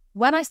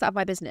when I started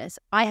my business,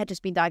 I had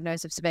just been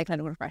diagnosed with severe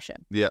clinical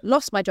depression. Yeah.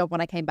 Lost my job when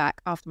I came back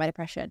after my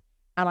depression.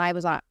 And I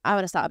was like, I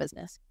want to start a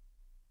business.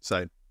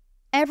 Same.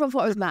 Everyone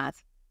thought I was mad.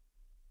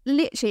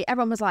 Literally,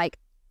 everyone was like,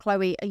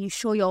 Chloe, are you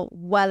sure you're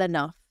well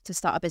enough to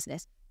start a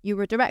business? You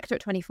were a director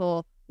at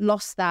 24,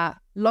 lost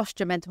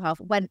your mental health,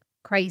 went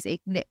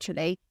crazy,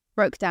 literally,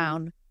 broke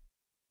down,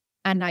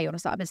 and now you want to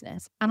start a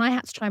business. And I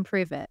had to try and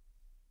prove it.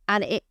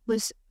 And it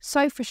was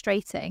so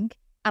frustrating.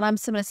 And I'm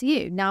similar to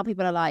you. Now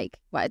people are like,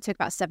 well, it took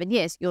about 7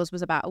 years. Yours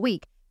was about a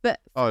week. But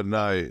oh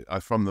no,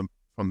 from the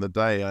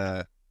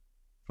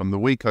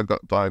week I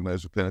got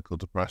diagnosed with clinical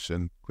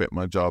depression, quit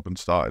my job and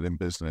started in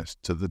business,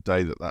 to the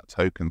day that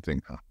token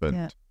thing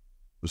happened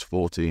was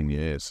 14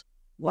 years.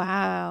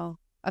 Wow.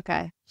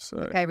 Okay.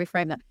 Okay,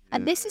 reframe that.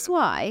 And this is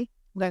why,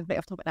 I'm going completely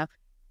off topic now.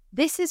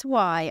 This is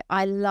why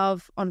I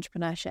love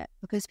entrepreneurship,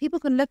 because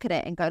people can look at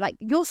it and go, like,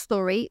 your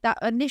story, that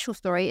initial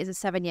story is a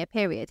 7-year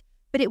period,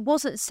 but it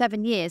wasn't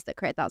 7 years that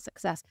created that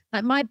success.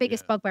 Like, my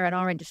biggest bugbear in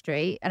our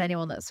industry, and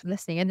anyone that's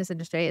listening in this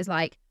industry, is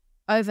like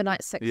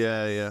overnight success.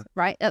 Yeah.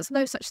 Right? That's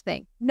no such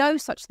thing. No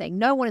such thing.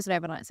 No one is an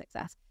overnight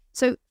success.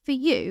 So for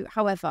you,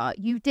 however,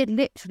 you did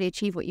literally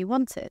achieve what you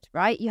wanted,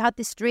 right? You had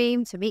this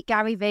dream to meet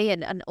GaryVee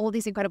and all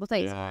these incredible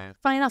things. Yeah.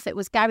 Funny enough, it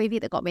was GaryVee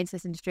that got me into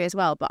this industry as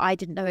well, but I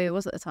didn't know who he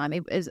was at the time.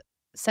 It was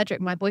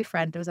Cedric, my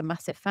boyfriend, was a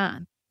massive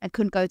fan and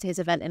couldn't go to his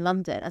event in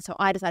London. And so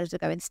I decided to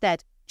go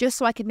instead, just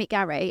so I could meet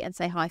Gary and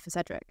say hi for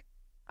Cedric.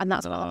 And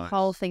that's how the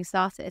whole thing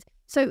started.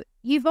 So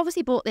you've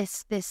obviously bought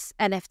this NFT.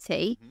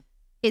 Mm-hmm.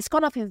 It's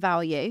gone up in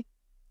value.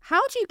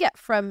 How do you get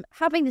from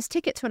having this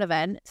ticket to an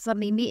event to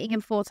suddenly meeting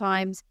him 4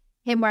 times,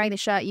 him wearing the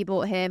shirt you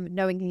bought him,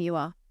 knowing who you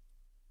are?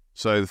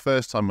 So the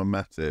first time I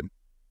met him,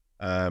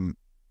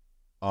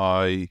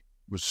 I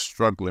was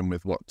struggling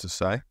with what to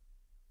say.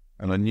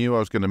 And I knew I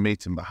was going to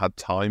meet him, but had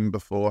time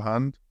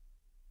beforehand.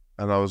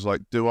 And I was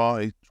like, do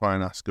I try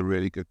and ask a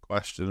really good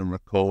question and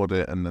record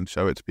it and then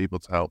show it to people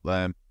to help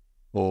them?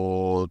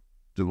 Or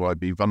do I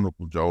be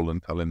vulnerable, Joel,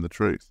 and tell him the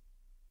truth?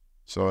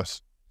 So I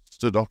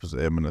stood opposite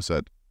him and I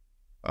said,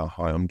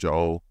 hi, I'm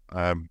Joel.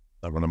 I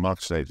run a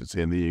marketing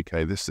agency in the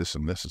UK. This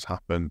and this has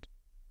happened.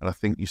 And I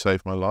think you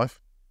saved my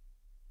life.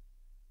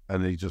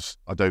 And I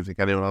don't think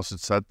anyone else had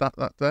said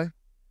that day.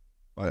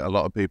 Like, a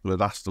lot of people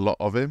had asked a lot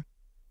of him.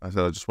 I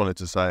said, I just wanted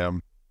to say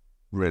I'm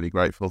really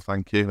grateful,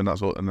 thank you. And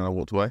that's all. And then I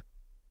walked away.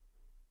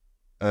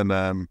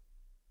 And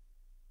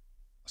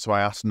so I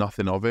asked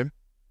nothing of him.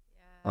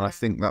 Yeah. And I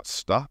think that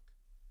stuck,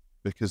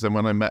 because then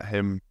when I met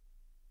him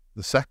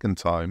the second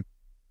time,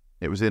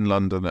 it was in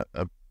London at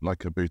a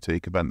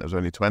boutique event. There was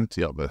only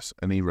 20 of us,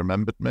 and he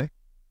remembered me.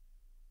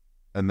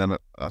 And then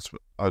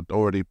I'd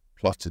already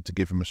plotted to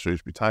give him a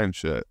Shrewsbury Town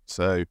shirt.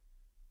 So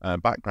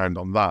background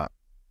on that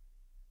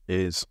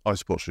is I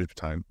support Shrewsbury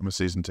Town. I'm a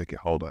season ticket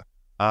holder.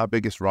 Our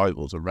biggest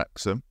rivals are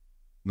Wrexham.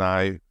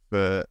 Now,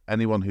 for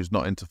anyone who's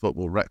not into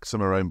football,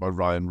 Wrexham are owned by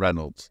Ryan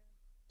Reynolds.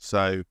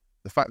 So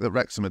the fact that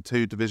Wrexham are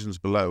 2 divisions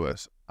below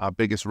us, our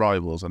biggest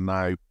rivals are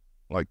now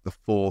like the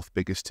 4th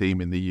biggest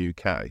team in the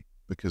UK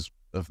because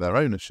of their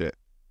ownership.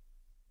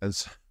 And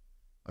so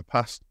I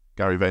passed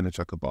Gary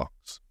Vaynerchuk a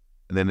box,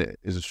 and then it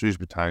is a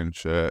Shrewsbury Town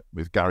shirt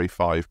with Gary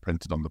 5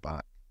 printed on the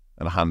back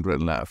and a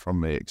handwritten letter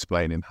from me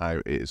explaining how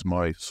it is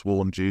my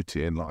sworn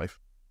duty in life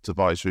to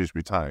buy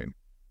Shrewsbury Town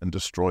and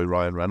destroy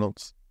Ryan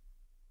Reynolds.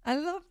 I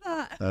love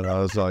that. And I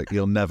was like,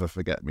 you'll never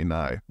forget me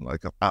now.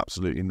 Like, I've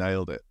absolutely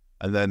nailed it.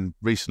 And then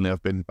recently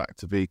I've been back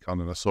to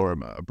VCon and I saw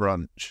him at a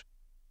brunch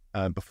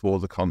before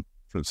the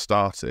conference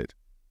started.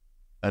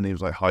 And he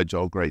was like, hi,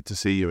 Joel, great to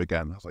see you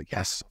again. I was like,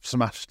 yes, I've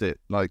smashed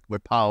it. Like, we're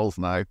pals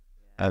now. Yeah.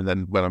 And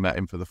then when I met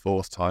him for the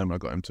 4th time, I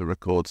got him to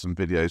record some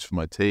videos for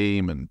my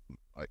team. And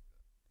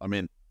I'm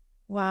in.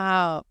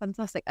 Wow,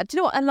 fantastic. Do you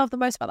know what I love the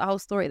most about the whole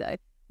story, though?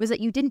 Was that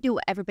you didn't do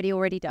what everybody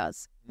already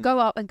does. Go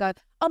up and go,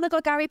 oh my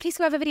God, Gary, please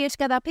go have a video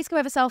together. Please go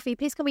have a selfie.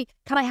 Please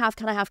can I have?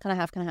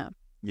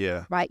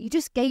 Yeah. Right. You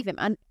just gave him.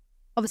 And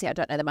obviously I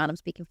don't know the man, I'm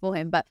speaking for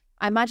him, but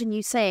I imagine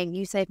you saying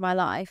you saved my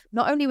life.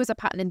 Not only was a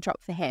pattern in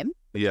drop for him,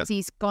 because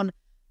he's gone,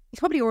 he's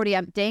probably already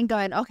emptying,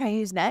 going, okay,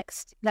 who's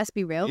next? Let's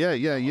be real.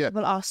 Yeah.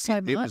 People ask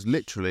so much. It was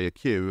literally a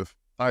queue of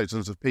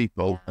thousands of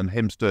people and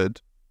him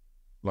stood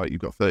like,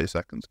 you've got 30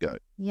 seconds to go.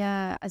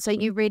 Yeah. And so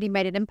you really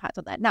made an impact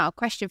on that. Now,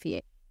 question for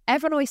you.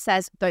 Everyone always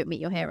says, don't meet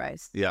your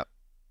heroes. Yeah.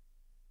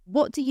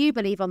 What do you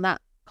believe on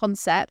that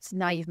concept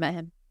now you've met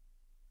him?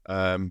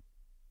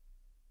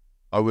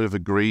 I would have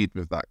agreed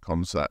with that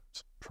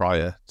concept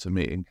prior to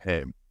meeting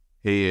him.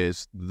 He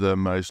is the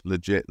most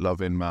legit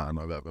loving man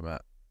I've ever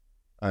met.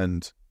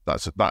 And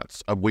that's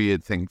a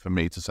weird thing for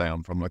me to say.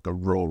 I'm from like a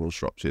rural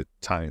Shropshire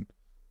town.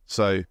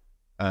 So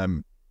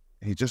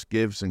he just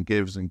gives and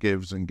gives and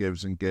gives and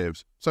gives and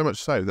gives. So much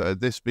so that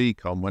at this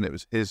VCon, when it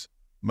was his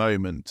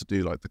moment to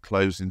do like the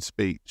closing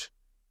speech,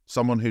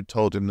 someone who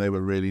told him they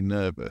were really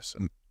nervous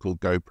and called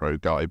GoPro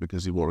Guy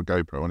because he wore a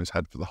GoPro on his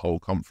head for the whole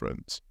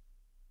conference,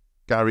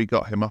 Gary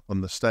got him up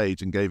on the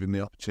stage and gave him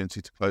the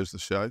opportunity to close the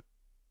show.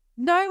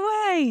 No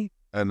way.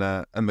 And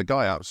the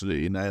guy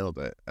absolutely nailed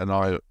it. And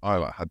I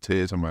like had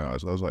tears in my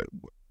eyes. I was like,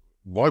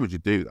 why would you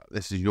do that?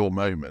 This is your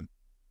moment.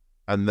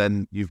 And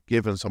then you've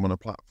given someone a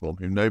platform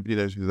who nobody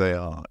knows who they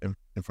are in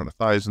front of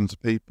thousands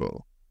of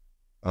people.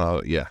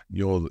 Yeah,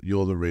 you're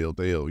the real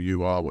deal.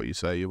 You are what you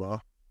say you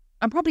are.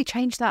 And probably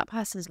changed that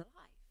person's life.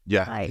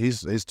 Yeah, like,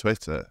 his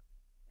Twitter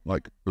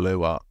like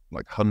blew up,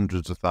 like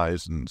hundreds of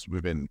thousands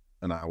within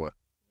an hour.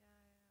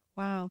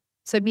 Wow.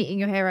 So meeting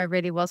your hero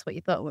really was what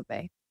you thought it would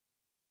be.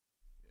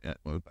 Yeah,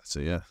 well,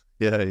 better, yeah.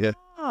 Yeah.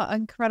 Oh,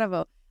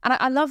 incredible. And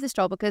I love this,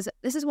 Joel, because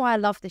this is why I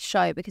love this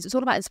show, because it's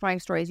all about inspiring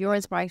stories, your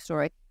inspiring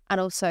story, and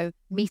also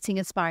meeting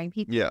inspiring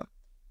people. Yeah.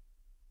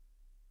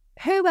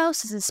 Who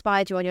else has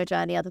inspired you on your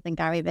journey other than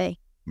GaryVee?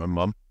 My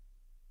mum.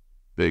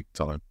 Big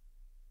time.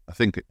 I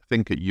think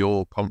at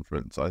your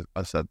conference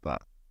I said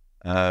that.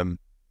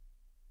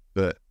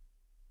 But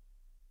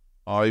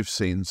I've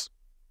seen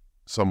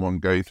someone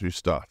go through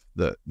stuff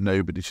that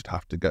nobody should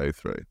have to go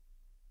through.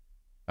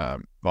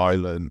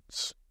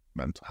 Violence,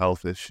 mental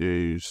health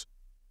issues,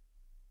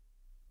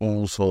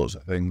 all sorts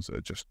of things that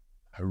are just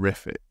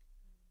horrific.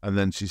 And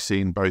then she's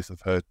seen both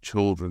of her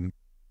children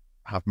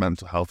have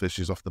mental health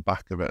issues off the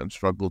back of it and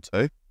struggle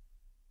too.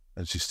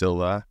 And she's still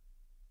there.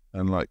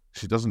 And like,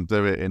 she doesn't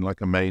do it in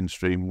like a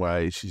mainstream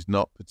way. She's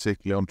not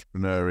particularly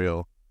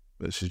entrepreneurial,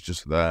 but she's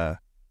just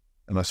there.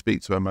 And I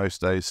speak to her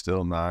most days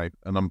still now.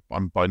 And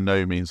I'm by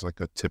no means like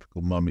a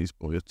typical mummy's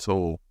boy at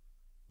all.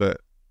 But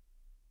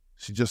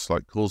she just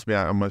like calls me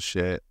out on my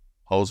shit,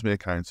 holds me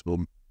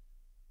accountable,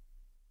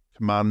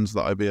 commands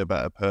that I be a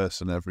better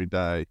person every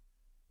day.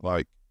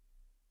 Like,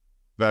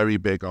 very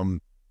big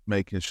on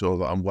making sure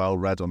that I'm well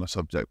read on a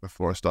subject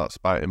before I start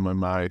spouting my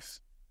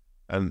mouth.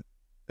 And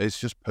it's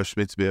just pushed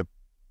me to be a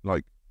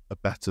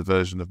better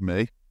version of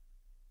me.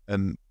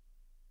 And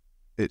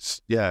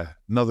it's,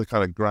 another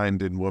kind of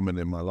grinding woman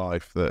in my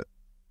life that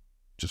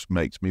just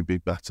makes me be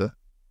better.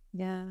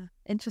 Yeah,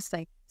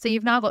 interesting. So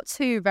you've now got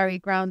two very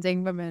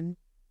grounding women.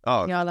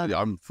 Oh, yeah,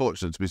 I'm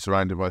fortunate to be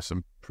surrounded by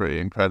some pretty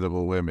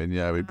incredible women.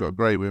 Yeah, we've got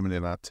great women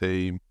in our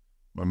team.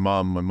 My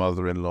mum, my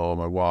mother-in-law,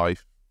 my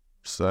wife.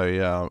 So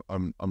yeah,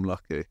 I'm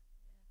lucky.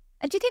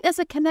 And do you think there's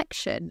a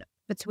connection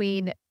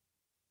between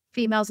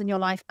females in your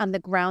life and the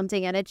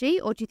grounding energy,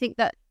 or do you think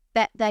that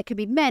there could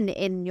be men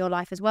in your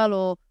life as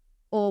well,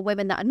 or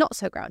women that are not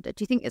so grounded?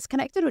 Do you think it's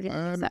connected, or do you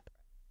think it's separate?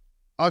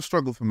 I've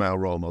struggled for male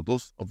role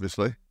models,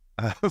 obviously,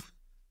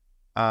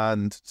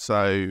 and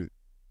so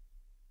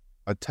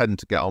I tend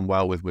to get on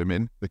well with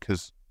women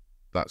because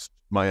that's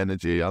my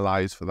energy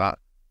allows for that.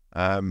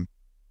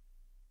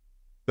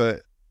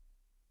 But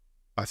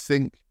I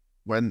think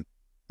when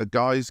a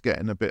guy's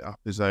getting a bit up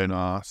his own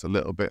arse, a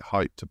little bit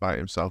hyped about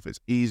himself, it's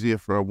easier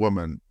for a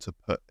woman to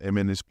put him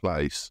in his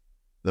place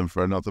than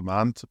for another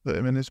man to put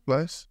him in his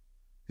place,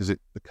 because it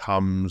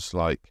becomes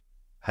like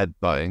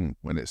headbutting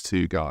when it's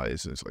two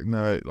guys. It's like,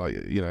 no, like,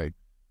 you know,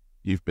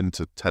 you've been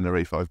to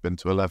Tenerife, I've been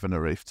to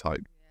 11erife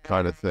type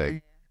kind of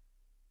thing.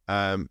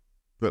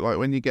 But like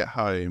when you get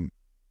home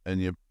and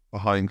you're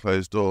behind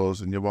closed doors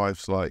and your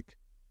wife's like,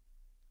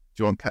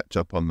 do you want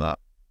ketchup on that?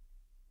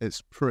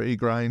 It's pretty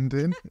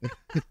grinding.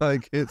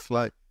 Like, it's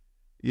like,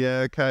 yeah,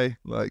 okay.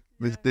 Like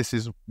this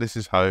is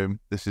home.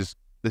 This is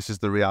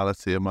the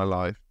reality of my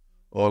life.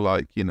 Or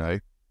like, you know,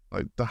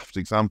 like daft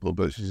example,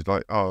 but she's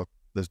like, oh,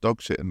 there's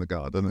dog shit in the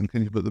garden and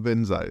can you put the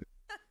bins out?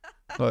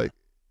 Like,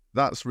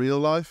 that's real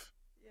life.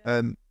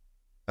 And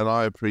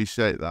I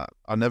appreciate that.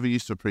 I never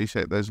used to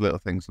appreciate those little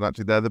things. And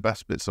actually, they're the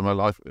best bits of my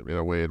life in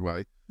a weird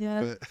way.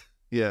 Yeah. But,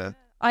 yeah.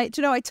 I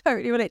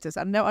totally relate to this.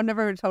 I've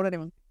never told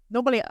anyone.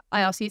 Normally,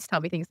 I ask you to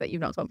tell me things that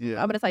you've not told me.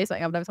 Yeah. I'm going to tell you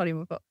something I've never told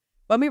anyone before.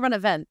 When we run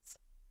events,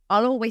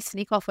 I'll always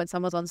sneak off when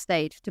someone's on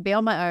stage to be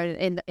on my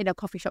own in a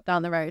coffee shop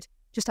down the road,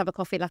 just have a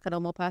coffee like a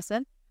normal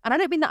person. And I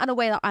don't mean that in a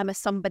way that I'm a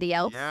somebody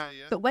else. Yeah.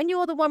 But when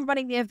you're the one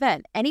running the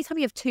event, anytime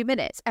you have 2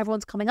 minutes,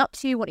 everyone's coming up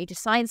to you, wanting you to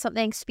sign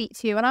something, speak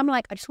to you. And I'm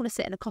like, I just want to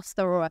sit in a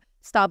Costa or a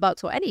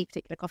Starbucks or any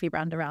particular coffee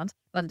brand around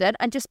London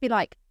and just be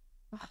like,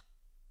 oh,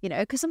 you know,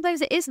 because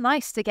sometimes it is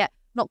nice to get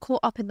not caught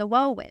up in the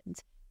whirlwind.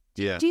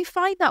 Yeah. Do you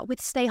find that with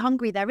Stay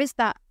Hungry, there is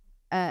that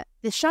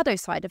the shadow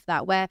side of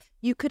that, where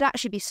you could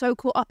actually be so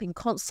caught up in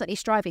constantly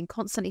striving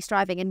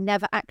and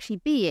never actually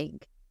being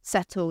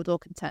settled or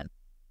content.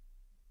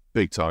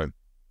 Big time.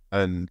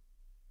 And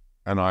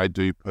I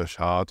do push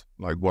hard.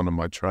 Like, one of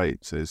my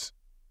traits is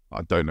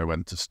I don't know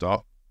when to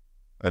stop.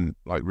 And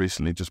like,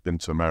 recently just been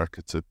to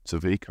America to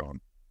VCon,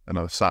 and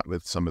I was sat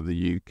with some of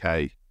the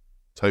UK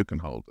token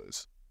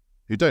holders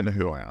who don't know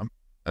who I am,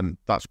 and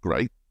that's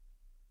great.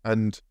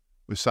 And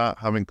we sat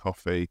having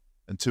coffee,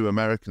 and 2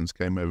 Americans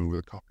came over with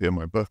a copy of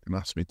my book and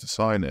asked me to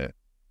sign it.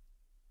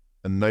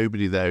 And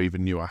nobody there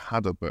even knew I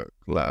had a book,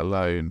 let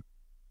alone,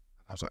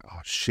 I was like,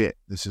 oh shit,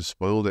 this has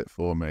spoiled it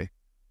for me.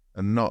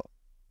 And not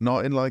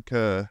in like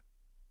a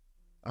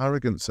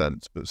arrogant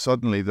sense, but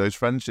suddenly those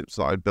friendships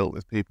that I'd built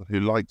with people who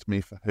liked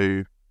me for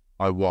who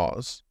I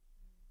was,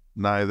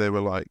 now they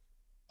were like,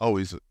 oh,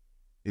 he's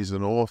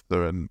an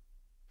author, and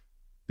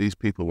these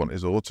people want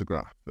his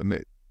autograph.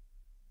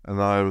 And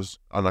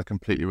I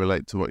completely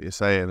relate to what you're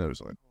saying. It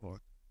was like, oh,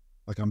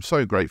 like, I'm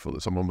so grateful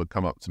that someone would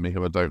come up to me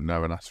who I don't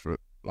know and ask for it.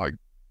 Like,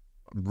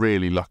 I'm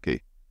really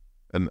lucky,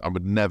 and I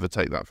would never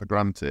take that for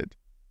granted.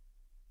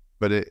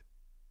 But it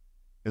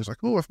was like,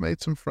 oh, I've made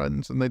some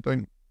friends and they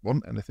don't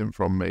want anything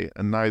from me,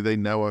 and now they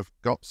know I've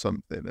got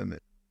something in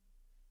it.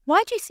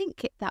 Why do you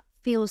think that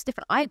feels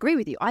different? I agree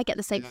with you. I get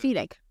the same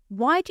feeling.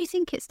 Why do you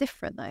think it's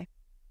different though?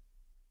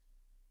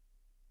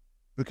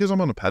 Because I'm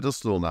on a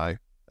pedestal now,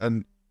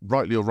 and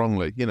rightly or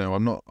wrongly, you know,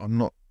 I'm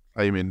not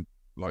aiming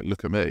like,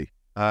 look at me.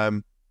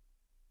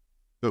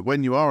 But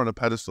when you are on a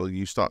pedestal,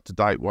 you start to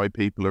doubt why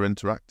people are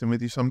interacting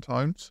with you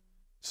sometimes.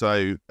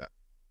 So,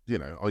 you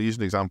know, I'll use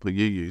an example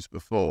you used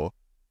before.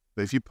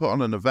 But if you put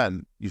on an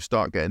event, you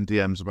start getting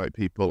DMs about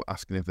people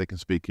asking if they can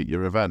speak at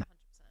your event.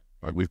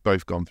 100%. Like, we've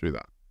both gone through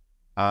that.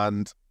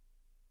 And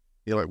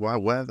you're like, wow,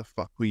 where the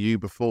fuck were you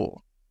before?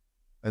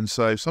 And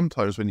so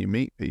sometimes when you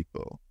meet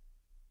people,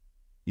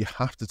 you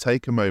have to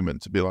take a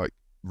moment to be like,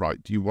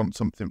 right, do you want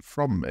something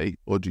from me,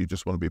 or do you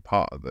just want to be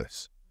part of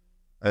this?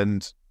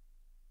 And,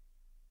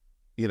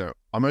 you know,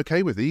 I'm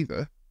okay with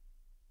either,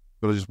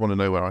 but I just want to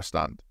know where I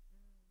stand.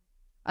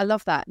 I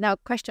love that. Now,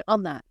 question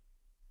on that.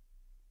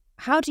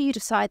 How do you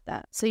decide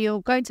that? So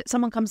you're going to,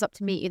 someone comes up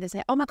to meet you, they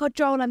say, oh my God,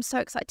 Joel, I'm so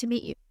excited to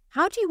meet you.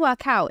 How do you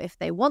work out if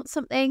they want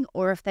something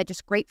or if they're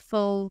just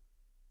grateful?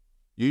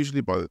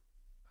 Usually by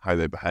how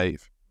they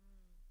behave.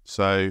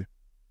 So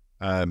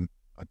I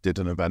did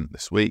an event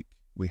this week.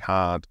 We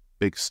had a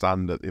big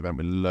stand at the event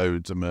with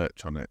loads of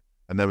merch on it.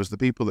 And there was the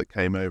people that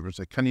came over and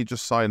said, can you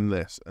just sign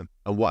this? And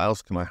what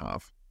else can I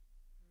have?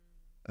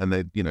 And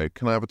they, you know,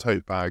 can I have a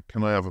tote bag?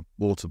 Can I have a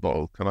water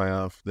bottle? Can I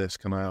have this?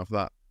 Can I have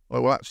that?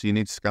 Well, actually, you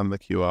need to scan the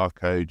QR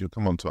code. You'll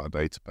come onto our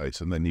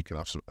database, and then you can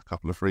have a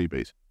couple of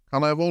freebies.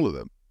 Can I have all of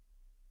them?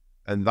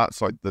 And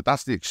that's like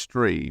that's the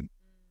extreme.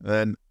 And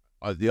then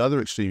the other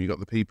extreme, you got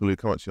the people who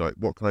come up to you like,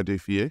 "What can I do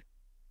for you?"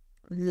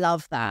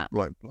 Love that.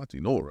 Like, bloody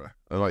Nora.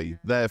 And like,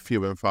 they're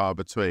few and far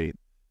between.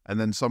 And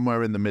then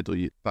somewhere in the middle,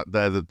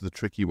 they're the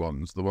tricky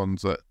ones, the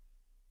ones that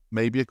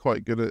maybe are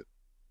quite good at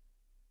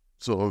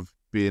sort of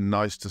being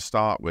nice to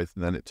start with,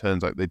 and then it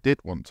turns out they did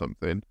want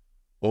something.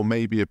 Or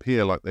maybe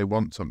appear like they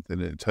want something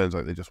and it turns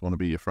out they just want to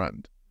be your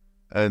friend.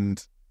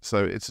 And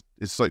so it's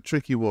like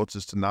tricky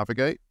waters to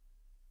navigate.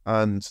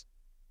 And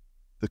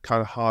the kind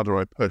of harder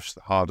I push,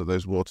 the harder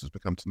those waters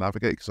become to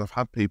navigate. Because I've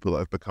had people that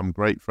I've become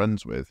great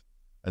friends with,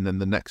 and then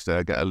the next day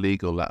I get a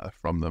legal letter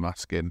from them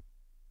asking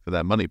for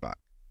their money back.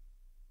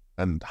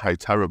 And how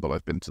terrible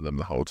I've been to them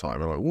the whole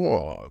time. I'm like,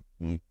 whoa,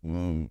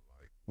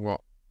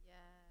 what? Yeah.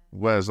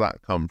 Where's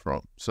that come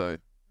from? So...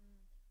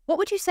 What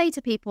would you say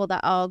to people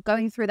that are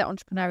going through their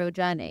entrepreneurial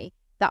journey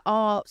that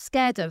are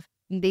scared of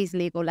these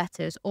legal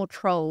letters or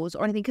trolls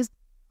or anything? Because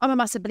I'm a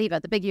massive believer,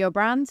 the bigger your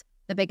brand,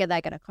 the bigger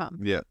they're going to come.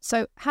 Yeah.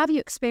 So have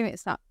you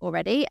experienced that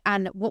already?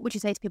 And what would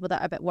you say to people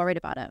that are a bit worried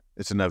about it?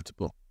 It's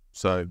inevitable.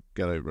 So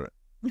get over it.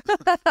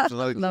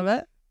 Love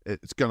it.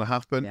 It's going to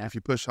happen. Yeah. If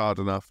you push hard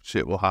enough,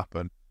 shit will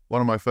happen.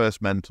 One of my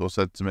first mentors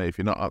said to me, if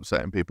you're not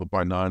upsetting people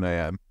by 9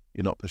 a.m.,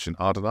 you're not pushing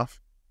hard enough.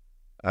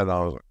 And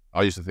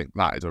I used to think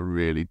that is a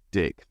really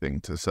dick thing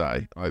to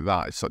say. Like,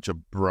 that is such a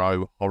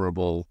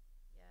horrible,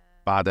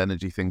 bad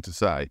energy thing to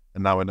say.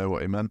 And now I know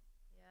what he meant.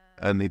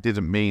 Yeah. And he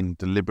didn't mean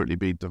deliberately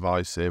be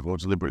divisive or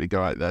deliberately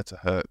go out there to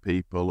hurt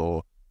people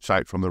or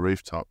shout from the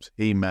rooftops.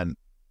 He meant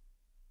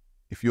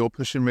if you're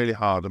pushing really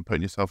hard and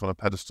putting yourself on a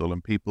pedestal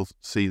and people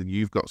see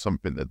you've got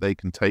something that they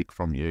can take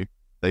from you,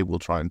 they will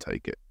try and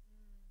take it.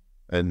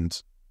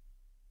 And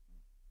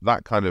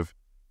that kind of,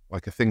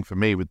 like, a thing for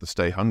me with the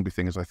stay hungry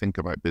thing is I think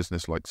about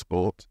business like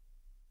sport.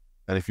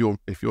 And if you're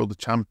the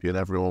champion,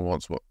 everyone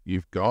wants what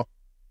you've got.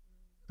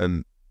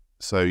 And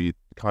so you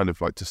kind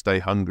of, like, to stay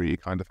hungry, you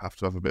kind of have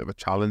to have a bit of a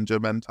challenger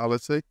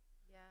mentality.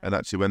 Yeah. And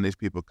actually when these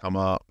people come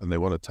up and they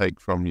want to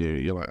take from you,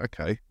 you're like,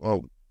 okay,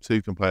 well,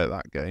 two can play at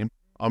that game.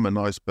 I'm a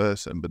nice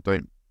person, but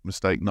don't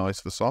mistake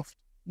nice for soft.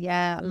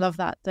 Yeah, I love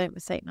that. Don't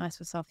mistake nice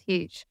for soft.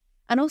 Huge.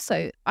 And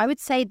also, I would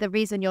say the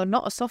reason you're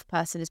not a soft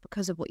person is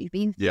because of what you've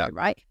been through,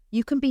 right?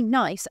 You can be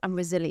nice and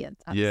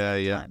resilient at the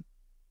same time.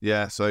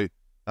 Yeah, so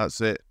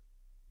that's it.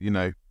 You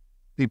know,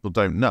 people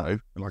don't know.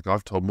 Like,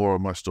 I've told more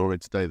of my story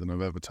today than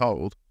I've ever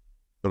told,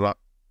 but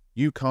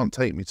you can't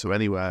take me to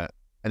anywhere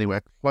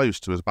close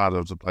to as bad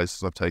as the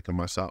places I've taken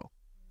myself.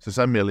 So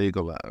send me a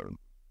legal letter.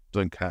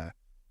 Don't care.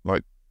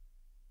 Like,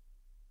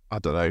 I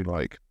don't know,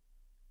 like,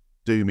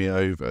 do me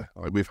over.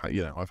 Like, we've had,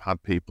 I've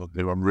had people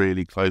who I'm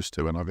really close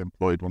to, and I've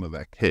employed one of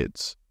their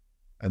kids,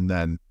 and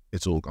then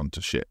it's all gone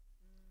to shit.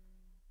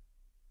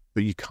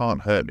 But you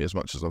can't hurt me as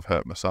much as I've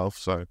hurt myself.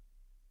 So,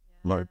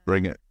 like,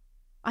 bring it.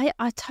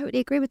 I totally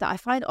agree with that. I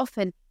find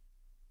often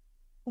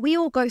we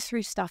all go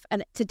through stuff,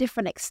 and to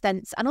different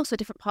extents, and also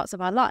different parts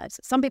of our lives.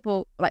 Some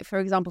people, like, for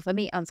example, for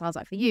me, and sounds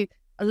like for you,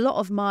 a lot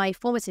of my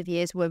formative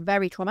years were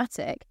very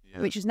traumatic,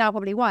 which is now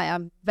probably why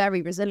I'm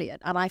very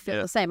resilient. And I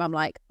feel the same. I'm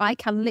like, I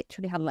can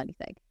literally handle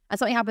anything. And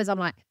something happens, I'm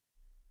like,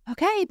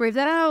 okay, breathe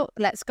that out.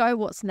 Let's go.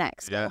 What's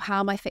next? Yeah.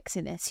 How am I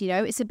fixing this?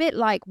 It's a bit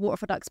like water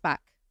for ducks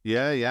back.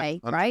 Yeah, okay,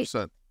 100%. Right?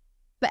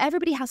 But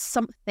everybody has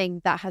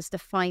something that has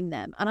defined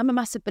them. And I'm a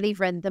massive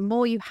believer in the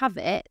more you have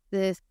it,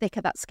 the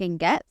thicker that skin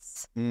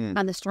gets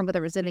and the stronger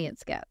the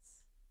resilience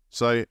gets.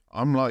 So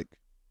I'm like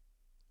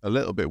a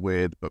little bit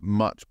weird, but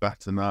much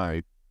better now.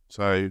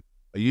 So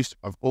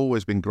I've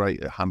always been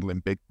great at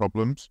handling big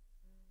problems,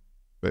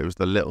 but it was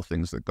the little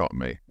things that got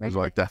me. It was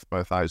like death by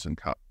 1,000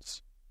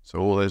 cuts. So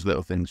all those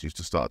little things used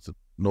to start to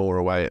gnaw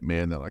away at me,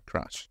 and then I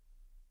crash.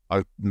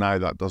 Now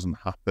that doesn't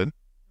happen.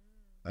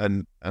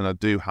 And I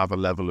do have a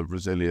level of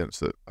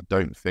resilience that I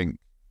don't think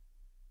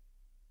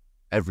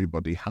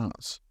everybody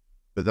has.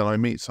 But then I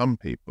meet some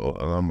people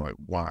and I'm like,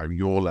 wow,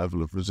 your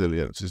level of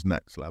resilience is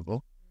next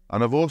level.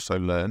 And I've also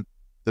learned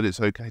that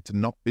it's okay to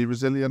not be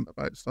resilient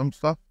about some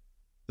stuff,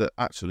 that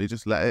actually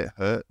just let it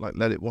hurt, like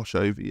let it wash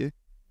over you.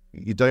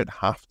 You don't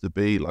have to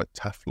be like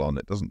Teflon.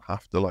 It doesn't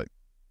have to, like,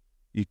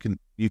 you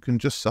can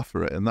just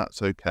suffer it, and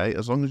that's okay.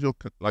 As long as you're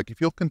like, if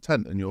you're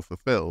content and you're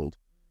fulfilled,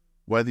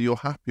 whether you're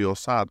happy or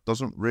sad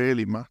doesn't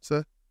really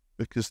matter,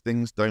 because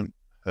things don't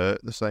hurt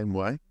the same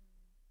way.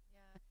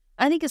 Yeah,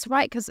 I think it's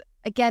right, because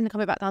again,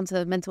 coming back down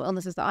to mental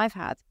illnesses that I've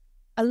had,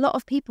 a lot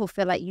of people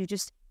feel like you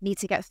just need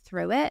to get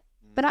through it,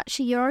 but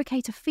actually you're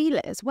okay to feel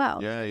it as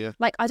well. Yeah.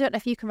 Like, I don't know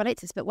if you can relate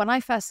to this, but when I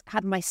first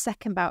had my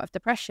second bout of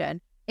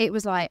depression, it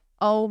was like,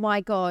 oh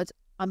my God,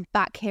 I'm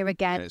back here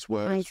again. It's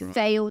worse,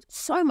 failed,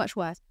 so much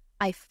worse.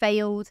 I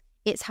failed.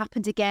 It's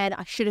happened again.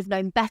 I should have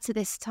known better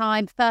this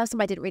time. First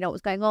time I didn't really know what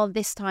was going on.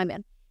 This time,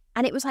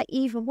 and it was like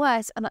even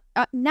worse. And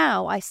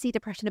now I see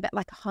depression a bit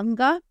like a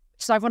hunger.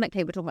 So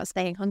ironically, we're talking about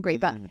staying hungry,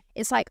 but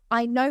it's like,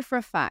 I know for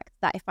a fact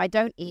that if I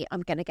don't eat,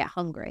 I'm going to get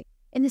hungry.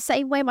 In the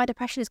same way, my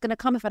depression is going to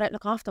come if I don't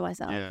look after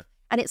myself. Yeah.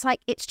 And it's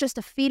like, it's just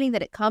a feeling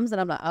that it comes, and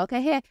I'm like,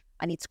 okay, here,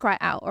 I need to cry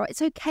it out. Or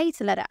it's okay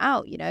to let it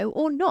out,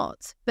 or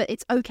not. But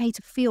it's okay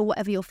to feel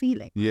whatever you're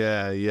feeling.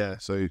 Yeah.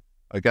 So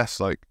I guess,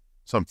 like,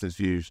 something's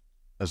used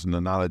as an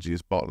analogy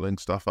is bottling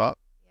stuff up.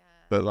 Yeah.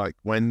 But like,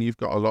 when you've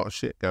got a lot of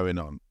shit going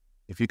on,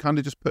 if you're kind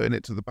of just putting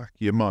it to the back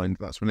of your mind,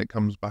 that's when it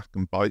comes back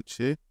and bites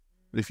you.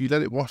 But if you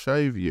let it wash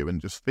over you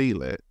and just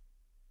feel it,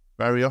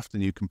 very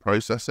often you can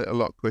process it a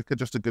lot quicker,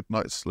 just a good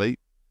night's sleep.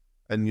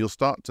 And you'll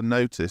start to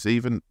notice,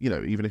 even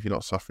if you're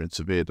not suffering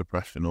severe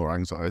depression or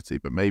anxiety,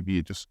 but maybe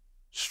you're just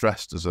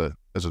stressed as an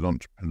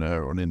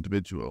entrepreneur or an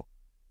individual,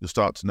 you'll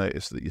start to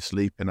notice that your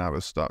sleeping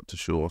hours start to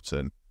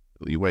shorten,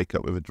 that you wake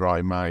up with a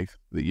dry mouth,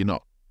 that you're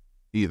not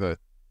either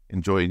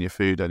enjoying your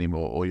food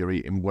anymore, or you're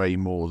eating way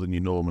more than you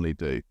normally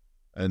do,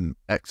 and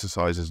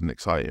exercise isn't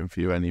exciting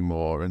for you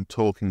anymore, and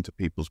talking to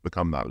people's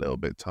become that little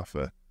bit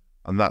tougher.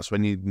 And that's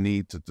when you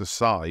need to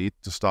decide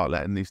to start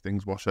letting these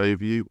things wash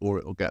over you, or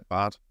it'll get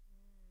bad.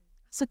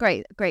 It's a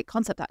great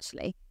concept,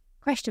 actually.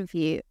 Question for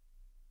you.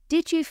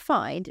 Did you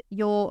find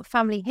your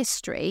family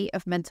history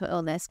of mental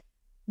illness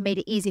made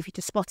it easy for you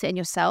to spot it in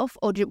yourself,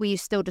 or were you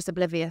still just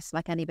oblivious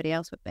like anybody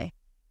else would be?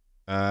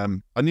 I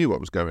knew what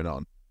was going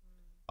on.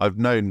 I've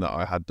known that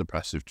I had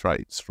depressive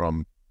traits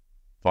from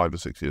 5 or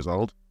 6 years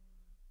old.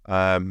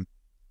 That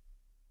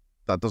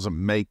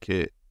doesn't make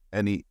it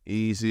any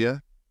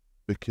easier,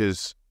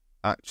 because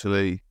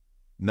actually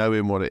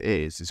knowing what it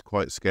is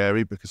quite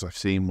scary, because I've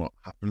seen what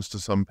happens to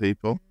some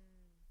people.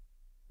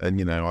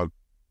 And, I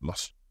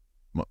lost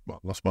my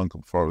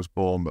uncle before I was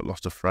born, but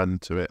lost a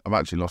friend to it. I've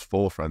actually lost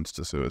 4 friends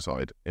to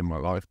suicide in my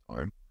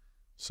lifetime.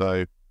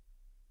 So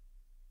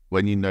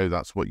when you know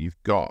that's what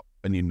you've got,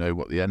 and you know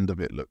what the end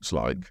of it looks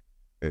like,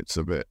 it's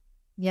a bit.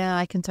 Yeah,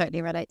 I can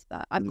totally relate to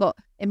that. I've got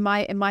in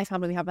my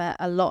family, we have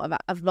a lot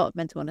of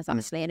mental illness,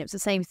 actually, and it was the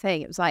same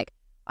thing. It was like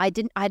I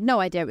had no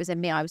idea it was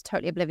in me. I was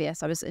totally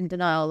oblivious. I was in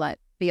denial, like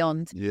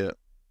beyond. Yeah.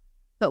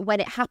 But when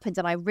it happened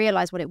and I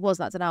realized what it was,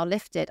 that denial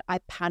lifted, I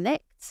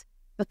panicked,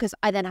 because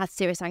I then had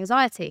serious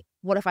anxiety.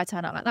 What if I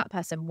turn out like that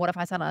person? What if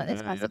I turn out like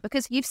this person? Yeah.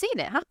 Because you've seen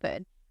it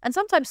happen, and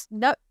sometimes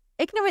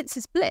ignorance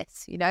is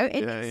bliss. In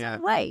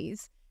some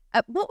ways.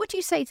 What would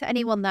you say to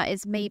anyone that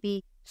is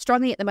maybe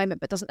struggling at the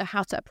moment but doesn't know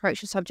how to approach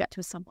the subject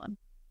with someone?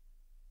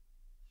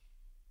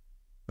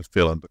 I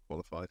feel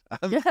underqualified.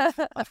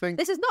 I think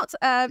this is not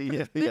and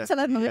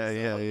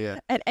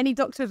any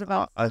doctor's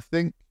advice. I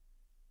think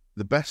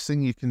the best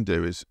thing you can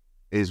do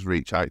is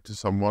reach out to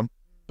someone,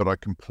 but I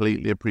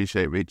completely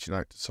appreciate reaching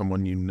out to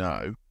someone you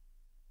know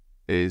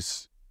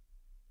is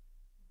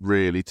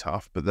really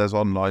tough. But there's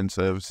online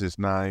services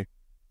now,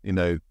 you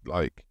know,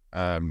 like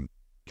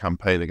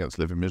Campaign Against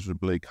Living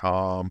Miserably,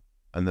 Calm,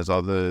 and there's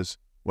others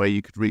where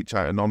you could reach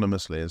out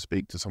anonymously and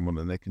speak to someone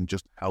and they can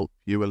just help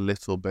you a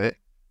little bit.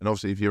 And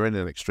obviously if you're in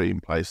an extreme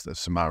place, there's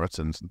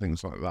Samaritans and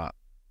things like that.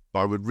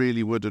 But I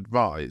would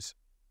advise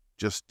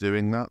just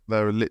doing that.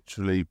 There are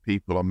literally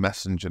people on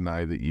Messenger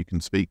now that you can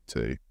speak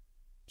to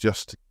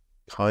just to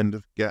kind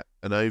of get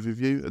an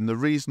overview. And the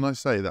reason I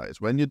say that is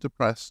when you're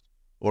depressed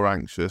or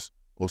anxious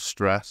or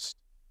stressed,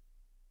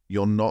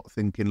 you're not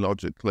thinking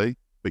logically,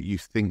 but you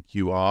think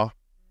you are.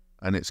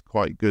 And it's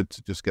quite good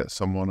to just get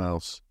someone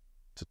else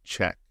to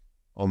check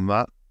on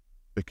that,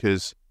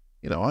 because,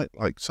 you know, I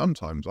like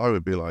sometimes I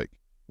would be like,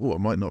 oh, I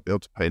might not be able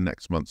to pay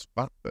next month's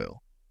VAT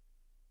bill.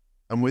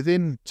 And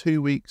within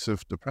 2 weeks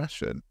of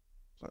depression,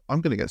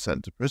 I'm going to get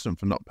sent to prison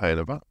for not paying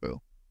a VAT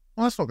bill.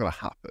 Well, that's not going to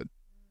happen.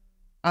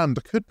 And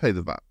I could pay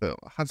the VAT bill.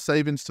 I had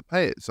savings to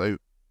pay it. So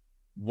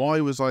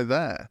why was I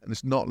there? And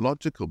it's not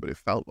logical, but it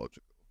felt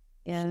logical.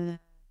 Yeah.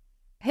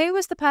 Who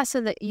was the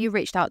person that you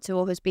reached out to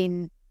or has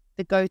been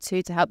the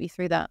go-to to help you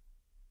through that?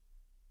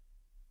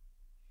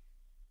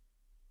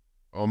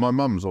 Oh, my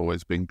mum's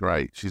always been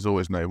great. She's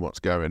always known what's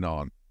going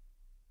on.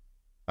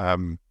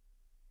 And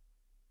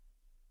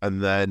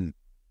then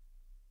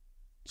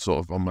sort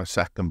of on my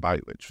second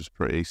bout, which was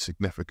pretty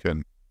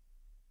significant,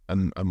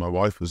 and my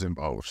wife was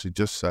involved, she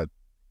just said,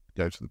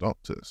 go to the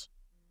doctors.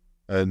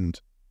 And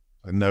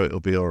I know it'll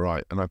be all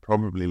right. And I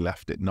probably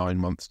left it 9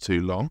 months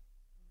too long.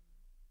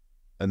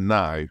 And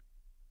now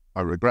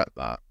I regret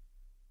that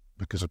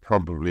because I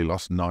probably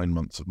lost 9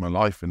 months of my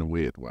life in a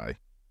weird way.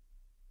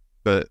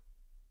 But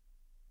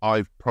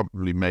I've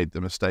probably made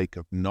the mistake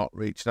of not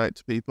reaching out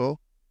to people.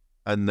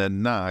 And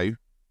then now,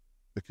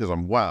 because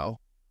I'm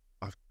well,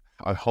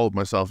 I hold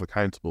myself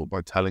accountable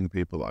by telling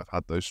people that I've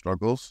had those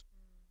struggles.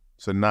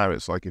 So now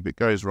it's like if it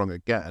goes wrong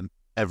again,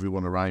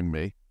 everyone around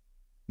me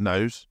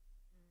knows.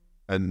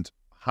 And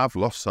have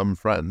lost some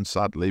friends,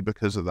 sadly,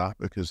 because of that,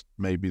 because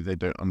maybe they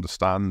don't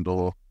understand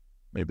or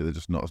maybe they're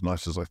just not as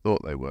nice as I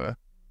thought they were.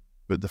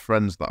 But the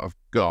friends that I've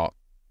got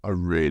are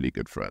really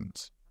good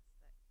friends.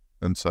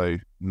 And so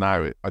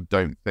now I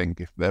don't think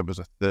if there was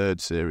a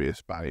third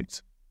serious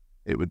bout,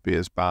 it would be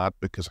as bad,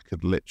 because I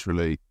could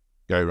literally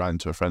go round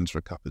to a friend's for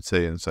a cup of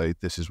tea and say,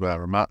 this is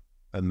where I'm at.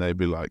 And they'd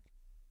be like,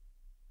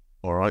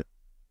 all right,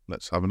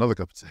 let's have another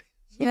cup of tea.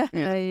 Yeah.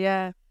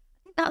 I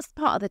think that's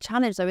part of the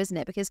challenge though, isn't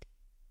it? Because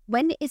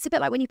when it's a bit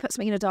like when you put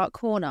something in a dark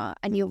corner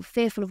and you're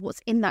fearful of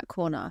what's in that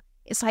corner,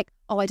 it's like,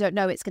 oh, I don't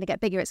know, it's going to get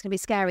bigger, it's going to be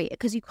scary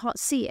because you can't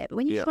see it. But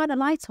when you shine a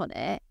light on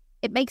it,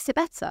 it makes it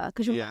better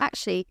because you're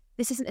actually,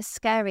 this isn't as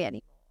scary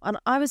anymore. And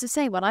I was the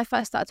same when I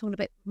first started talking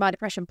about my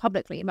depression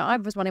publicly. I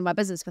was running my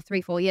business for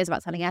 3-4 years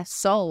about telling our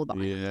soul that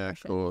I had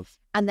depression. Of course.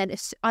 And then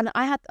and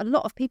I had a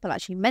lot of people,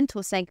 actually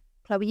mentors, saying,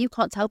 Chloe, you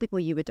can't tell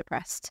people you were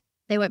depressed.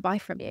 They won't buy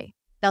from you.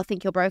 They'll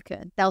think you're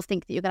broken. They'll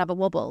think that you're going to have a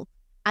wobble.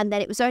 And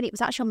then it was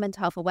actually on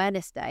Mental Health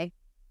Awareness Day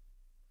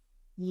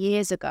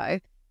years ago.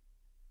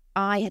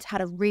 I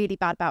had a really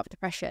bad bout of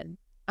depression.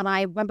 And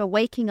I remember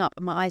waking up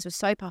and my eyes were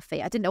so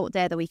puffy. I didn't know what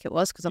day of the week it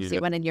was because obviously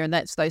when you're in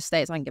those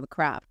states, I can give a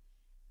crap.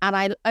 And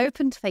I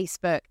opened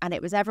Facebook and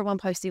it was everyone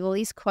posting all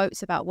these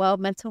quotes about world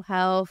mental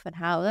health and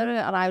how,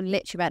 and I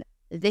literally went,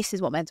 this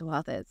is what mental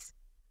health is.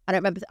 I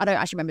don't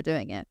actually remember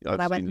doing it. But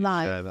I went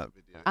live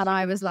and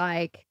I was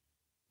like,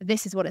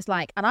 this is what it's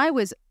like. And I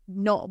was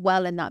not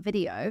well in that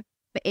video,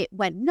 but it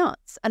went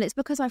nuts. And it's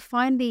because I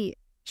finally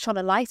shone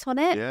a light on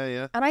it.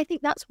 Yeah. And I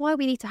think that's why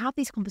we need to have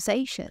these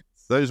conversations.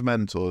 Those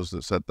mentors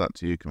that said that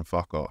to you can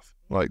fuck off.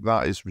 Like,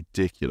 that is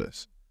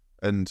ridiculous.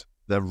 And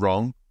they're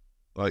wrong.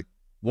 Like,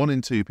 1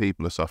 in 2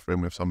 people are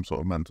suffering with some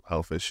sort of mental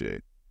health issue.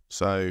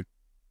 So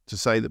to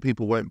say that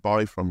people won't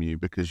buy from you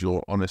because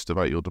you're honest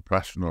about your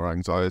depression or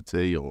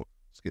anxiety or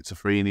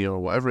schizophrenia or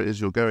whatever it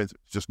is you're going through,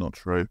 it's just not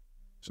true.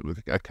 So,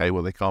 okay,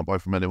 well, they can't buy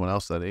from anyone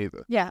else then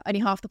either. Yeah, only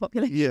half the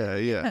population.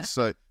 Yeah.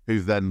 So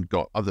who've then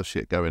got other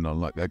shit going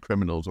on, like they're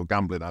criminals or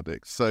gambling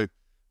addicts. So,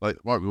 like,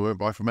 right, we won't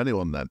buy from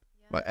anyone then.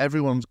 Yeah. Like,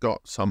 everyone's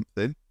got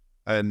something,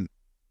 and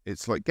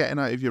it's like getting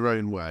out of your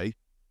own way,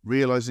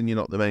 realising you're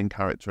not the main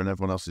character in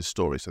everyone else's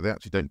story, so they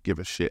actually don't give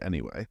a shit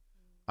anyway,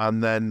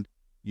 and then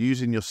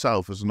using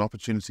yourself as an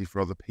opportunity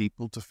for other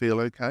people to feel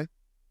okay.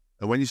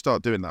 And when you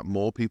start doing that,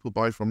 more people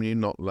buy from you,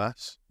 not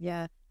less.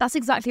 Yeah, that's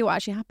exactly what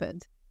actually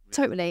happened.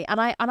 Totally. And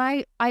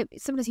I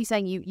similar to you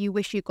saying you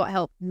wish you got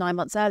help 9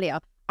 months earlier.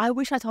 I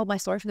wish I told my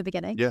story from the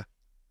beginning. Yeah.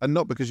 And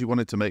not because you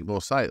wanted to make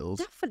more sales.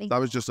 Definitely. That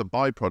was just a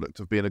byproduct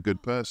of being a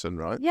good person,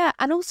 right? Yeah.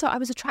 And also I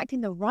was attracting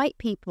the right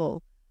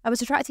people. I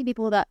was attracting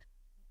people that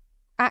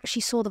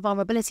actually saw the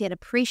vulnerability and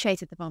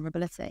appreciated the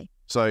vulnerability.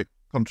 So,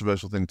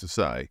 controversial thing to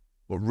say,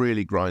 what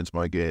really grinds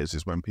my gears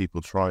is when people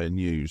try and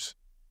use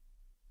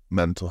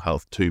mental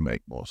health to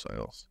make more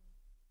sales.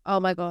 Oh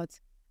my God.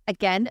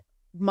 Again,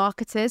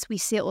 marketers, we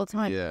see it all the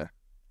time. Yeah.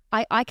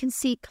 I can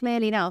see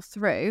clearly now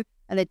through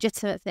a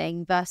legitimate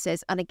thing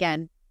versus, and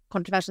again,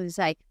 controversial to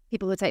say,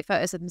 people who take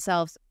photos of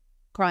themselves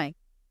crying.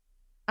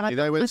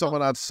 And when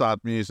someone adds sad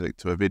music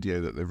to a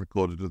video that they've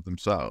recorded of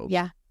themselves,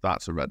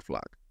 that's a red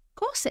flag. Of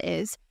course it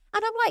is.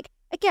 And I'm like,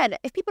 again,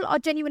 if people are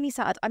genuinely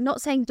sad, I'm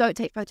not saying don't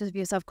take photos of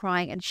yourself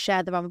crying and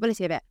share the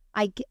vulnerability of it.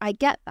 I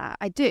get that.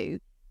 I do.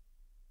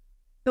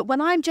 But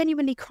when I'm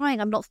genuinely crying,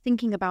 I'm not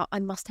thinking about, I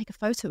must take a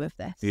photo of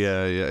this.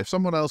 Yeah. If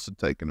someone else had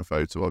taken a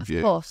photo of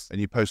you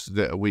and you posted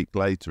it a week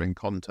later in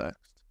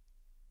context.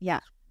 Yeah.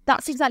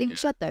 That's exactly what you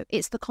said, though.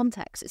 It's the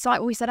context. It's like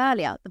what we said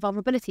earlier, the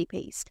vulnerability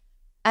piece.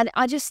 And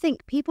I just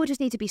think people just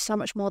need to be so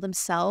much more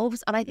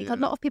themselves. And I think a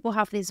lot of people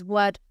have this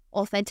word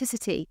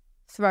authenticity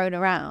thrown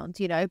around,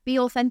 be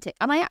authentic.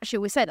 And I actually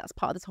always say that's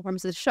part of the top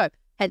premise of the show.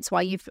 Hence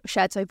why you've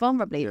shared so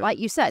vulnerably. Like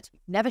you said,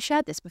 never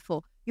shared this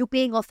before. You're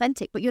being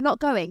authentic, but you're not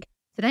going,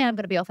 today I'm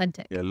going to be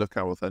authentic. Yeah, look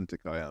how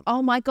authentic I am.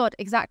 Oh my God,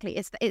 exactly.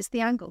 It's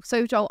the angle.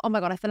 So Joel, oh my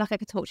God, I feel like I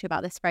could talk to you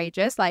about this for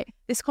ages. Like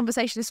this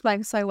conversation is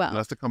flowing so well. You'll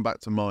have to come back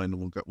to mine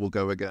and we'll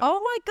go again. Oh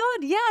my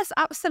God, yes,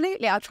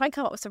 absolutely. I'll try and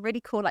come up with some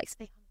really cool,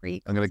 stay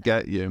hungry. I'm going to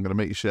get you. I'm going to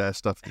make you share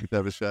stuff that you've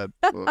never shared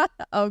before.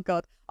 Oh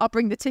God, I'll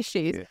bring the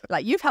tissues. Yeah.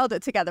 You've held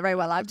it together very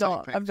well. I'm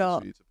not.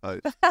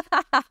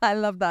 I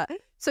love that.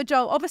 So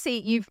Joel,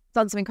 obviously you've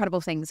done some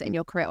incredible things in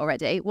your career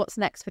already. What's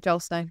next for Joel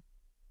Stone?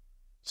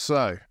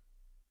 So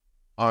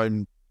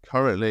I'm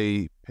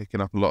currently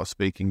picking up a lot of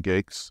speaking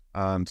gigs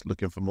and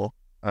looking for more.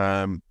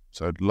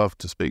 So I'd love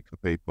to speak for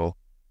people.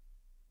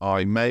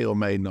 I may or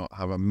may not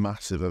have a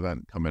massive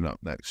event coming up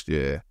next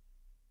year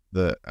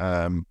that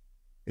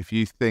if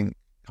you think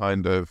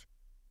kind of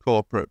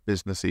corporate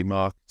businessy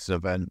marketing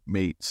event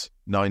meets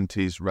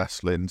 90s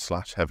wrestling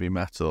 / heavy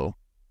metal,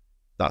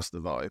 that's the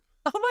vibe.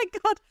 Oh my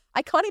God,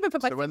 I can't even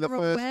put my finger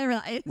on where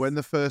that is. When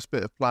the first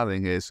bit of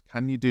planning is,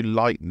 can you do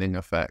lightning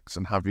effects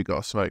and have you got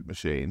a smoke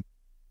machine?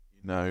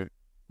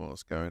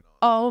 What's going on.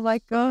 Oh my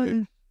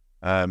God.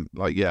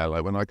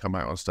 When I come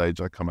out on stage,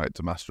 I come out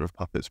to Master of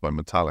Puppets by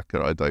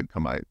Metallica. I don't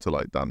come out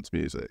to dance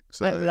music.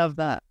 So I love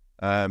that.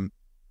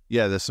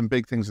 There's some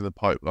big things in the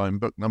pipeline.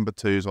 Book number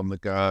 2's on the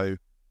go.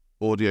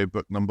 Audio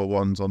book number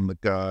 1's on the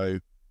go.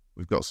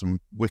 We've got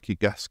some wiki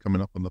guests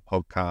coming up on the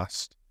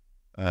podcast.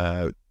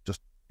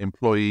 Just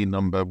employee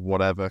number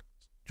whatever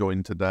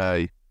joined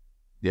today.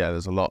 Yeah,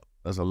 there's a lot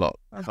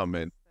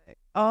coming.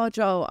 Oh,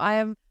 Joel,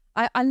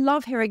 I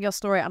love hearing your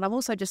story, and I'm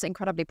also just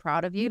incredibly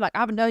proud of you. I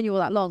haven't known you all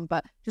that long,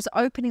 but just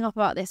opening up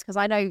about this, because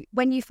I know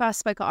when you first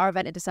spoke at our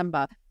event in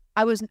December,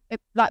 I was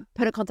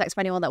put in context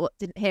for anyone that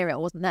didn't hear it or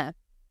wasn't there.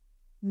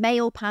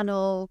 Male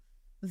panel,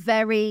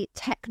 very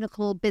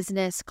technical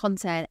business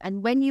content,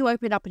 and when you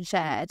opened up and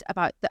shared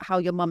about how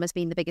your mum has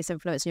been the biggest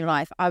influence in your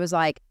life, I was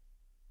like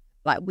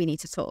we need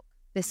to talk.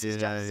 This is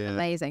just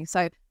amazing.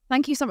 So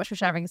thank you so much for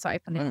sharing so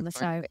openly on the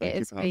show.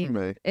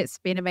 It's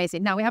been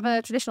amazing. Now we have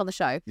a tradition on the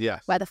show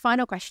where the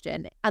final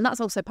question, and that's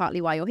also partly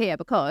why you're here,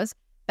 because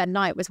Ben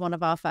Knight was one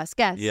of our first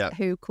guests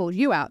who called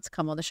you out to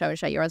come on the show and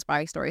share your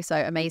inspiring story. So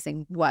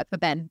amazing work for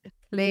Ben.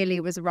 Clearly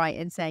was right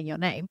in saying your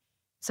name.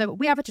 So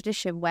we have a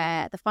tradition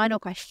where the final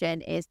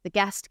question is the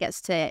guest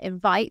gets to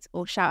invite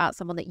or shout out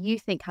someone that you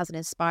think has an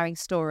inspiring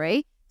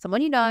story,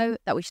 someone you know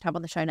that we should have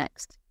on the show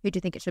next. Who do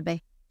you think it should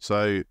be?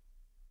 So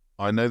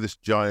I know this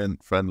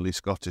giant, friendly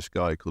Scottish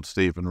guy called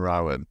Stephen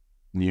Rowan,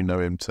 and you know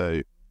him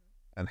too.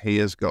 And he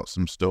has got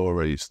some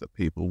stories that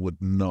people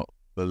would not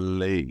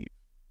believe.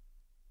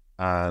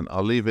 And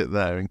I'll leave it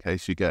there in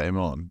case you get him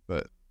on.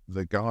 But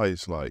the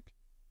guy's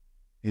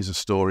he's a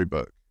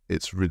storybook.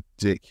 It's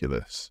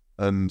ridiculous.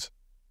 And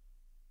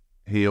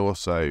he's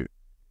like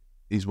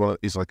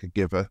a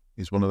giver.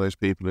 He's one of those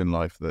people in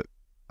life that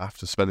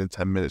after spending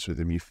 10 minutes with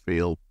him, you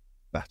feel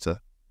better.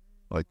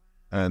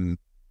 And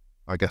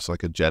I guess a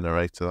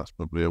generator, that's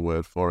probably a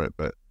word for it,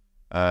 but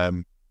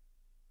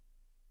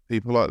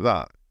people like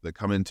that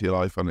come into your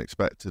life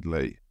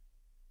unexpectedly.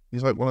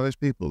 He's like one of those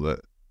people that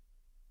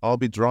I'll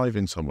be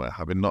driving somewhere,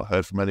 having not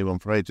heard from anyone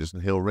for ages,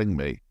 and he'll ring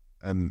me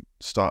and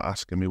start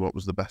asking me what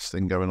was the best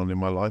thing going on in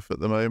my life at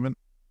the moment.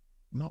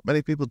 Not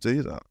many people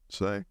do that,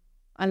 so.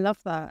 I love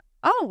that.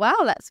 Oh, wow,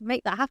 let's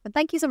make that happen.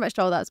 Thank you so much,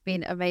 Joel. That's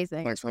been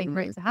amazing. Thanks, it's been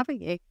great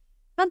having you.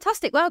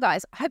 Fantastic. Well,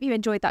 guys, I hope you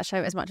enjoyed that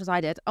show as much as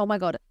I did. Oh my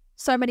God.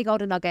 So many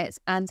golden nuggets,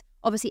 and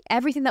obviously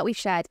everything that we've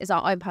shared is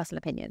our own personal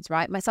opinions,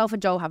 right? Myself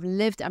and Joel have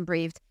lived and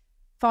breathed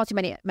far too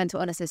many mental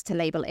illnesses to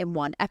label in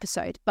one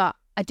episode, but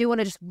I do want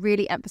to just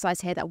really emphasize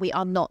here that we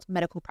are not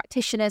medical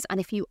practitioners, and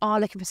if you are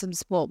looking for some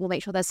support, we'll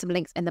make sure there's some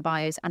links in the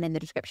bios and in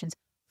the descriptions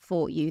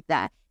for you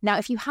there. Now,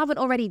 if you haven't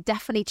already,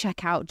 definitely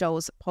check out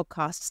Joel's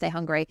podcast, Stay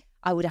Hungry.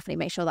 I will definitely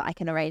make sure that I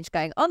can arrange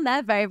going on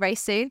there very, very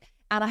soon.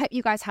 And I hope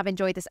you guys have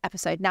enjoyed this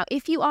episode. Now,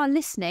 if you are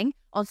listening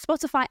on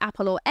Spotify,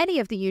 Apple, or any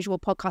of the usual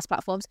podcast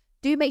platforms,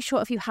 do make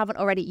sure if you haven't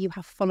already, you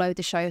have followed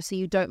the show so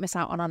you don't miss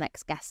out on our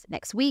next guest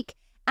next week.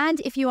 And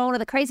if you are one of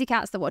the crazy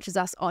cats that watches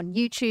us on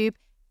YouTube,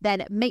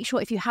 then make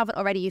sure if you haven't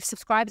already, you've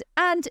subscribed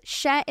and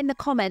share in the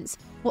comments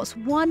what's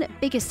one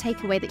biggest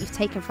takeaway that you've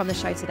taken from the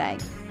show today.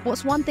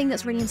 What's one thing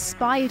that's really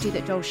inspired you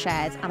that Joel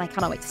shared? And I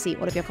cannot wait to see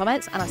all of your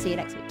comments, and I'll see you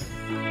next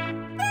week.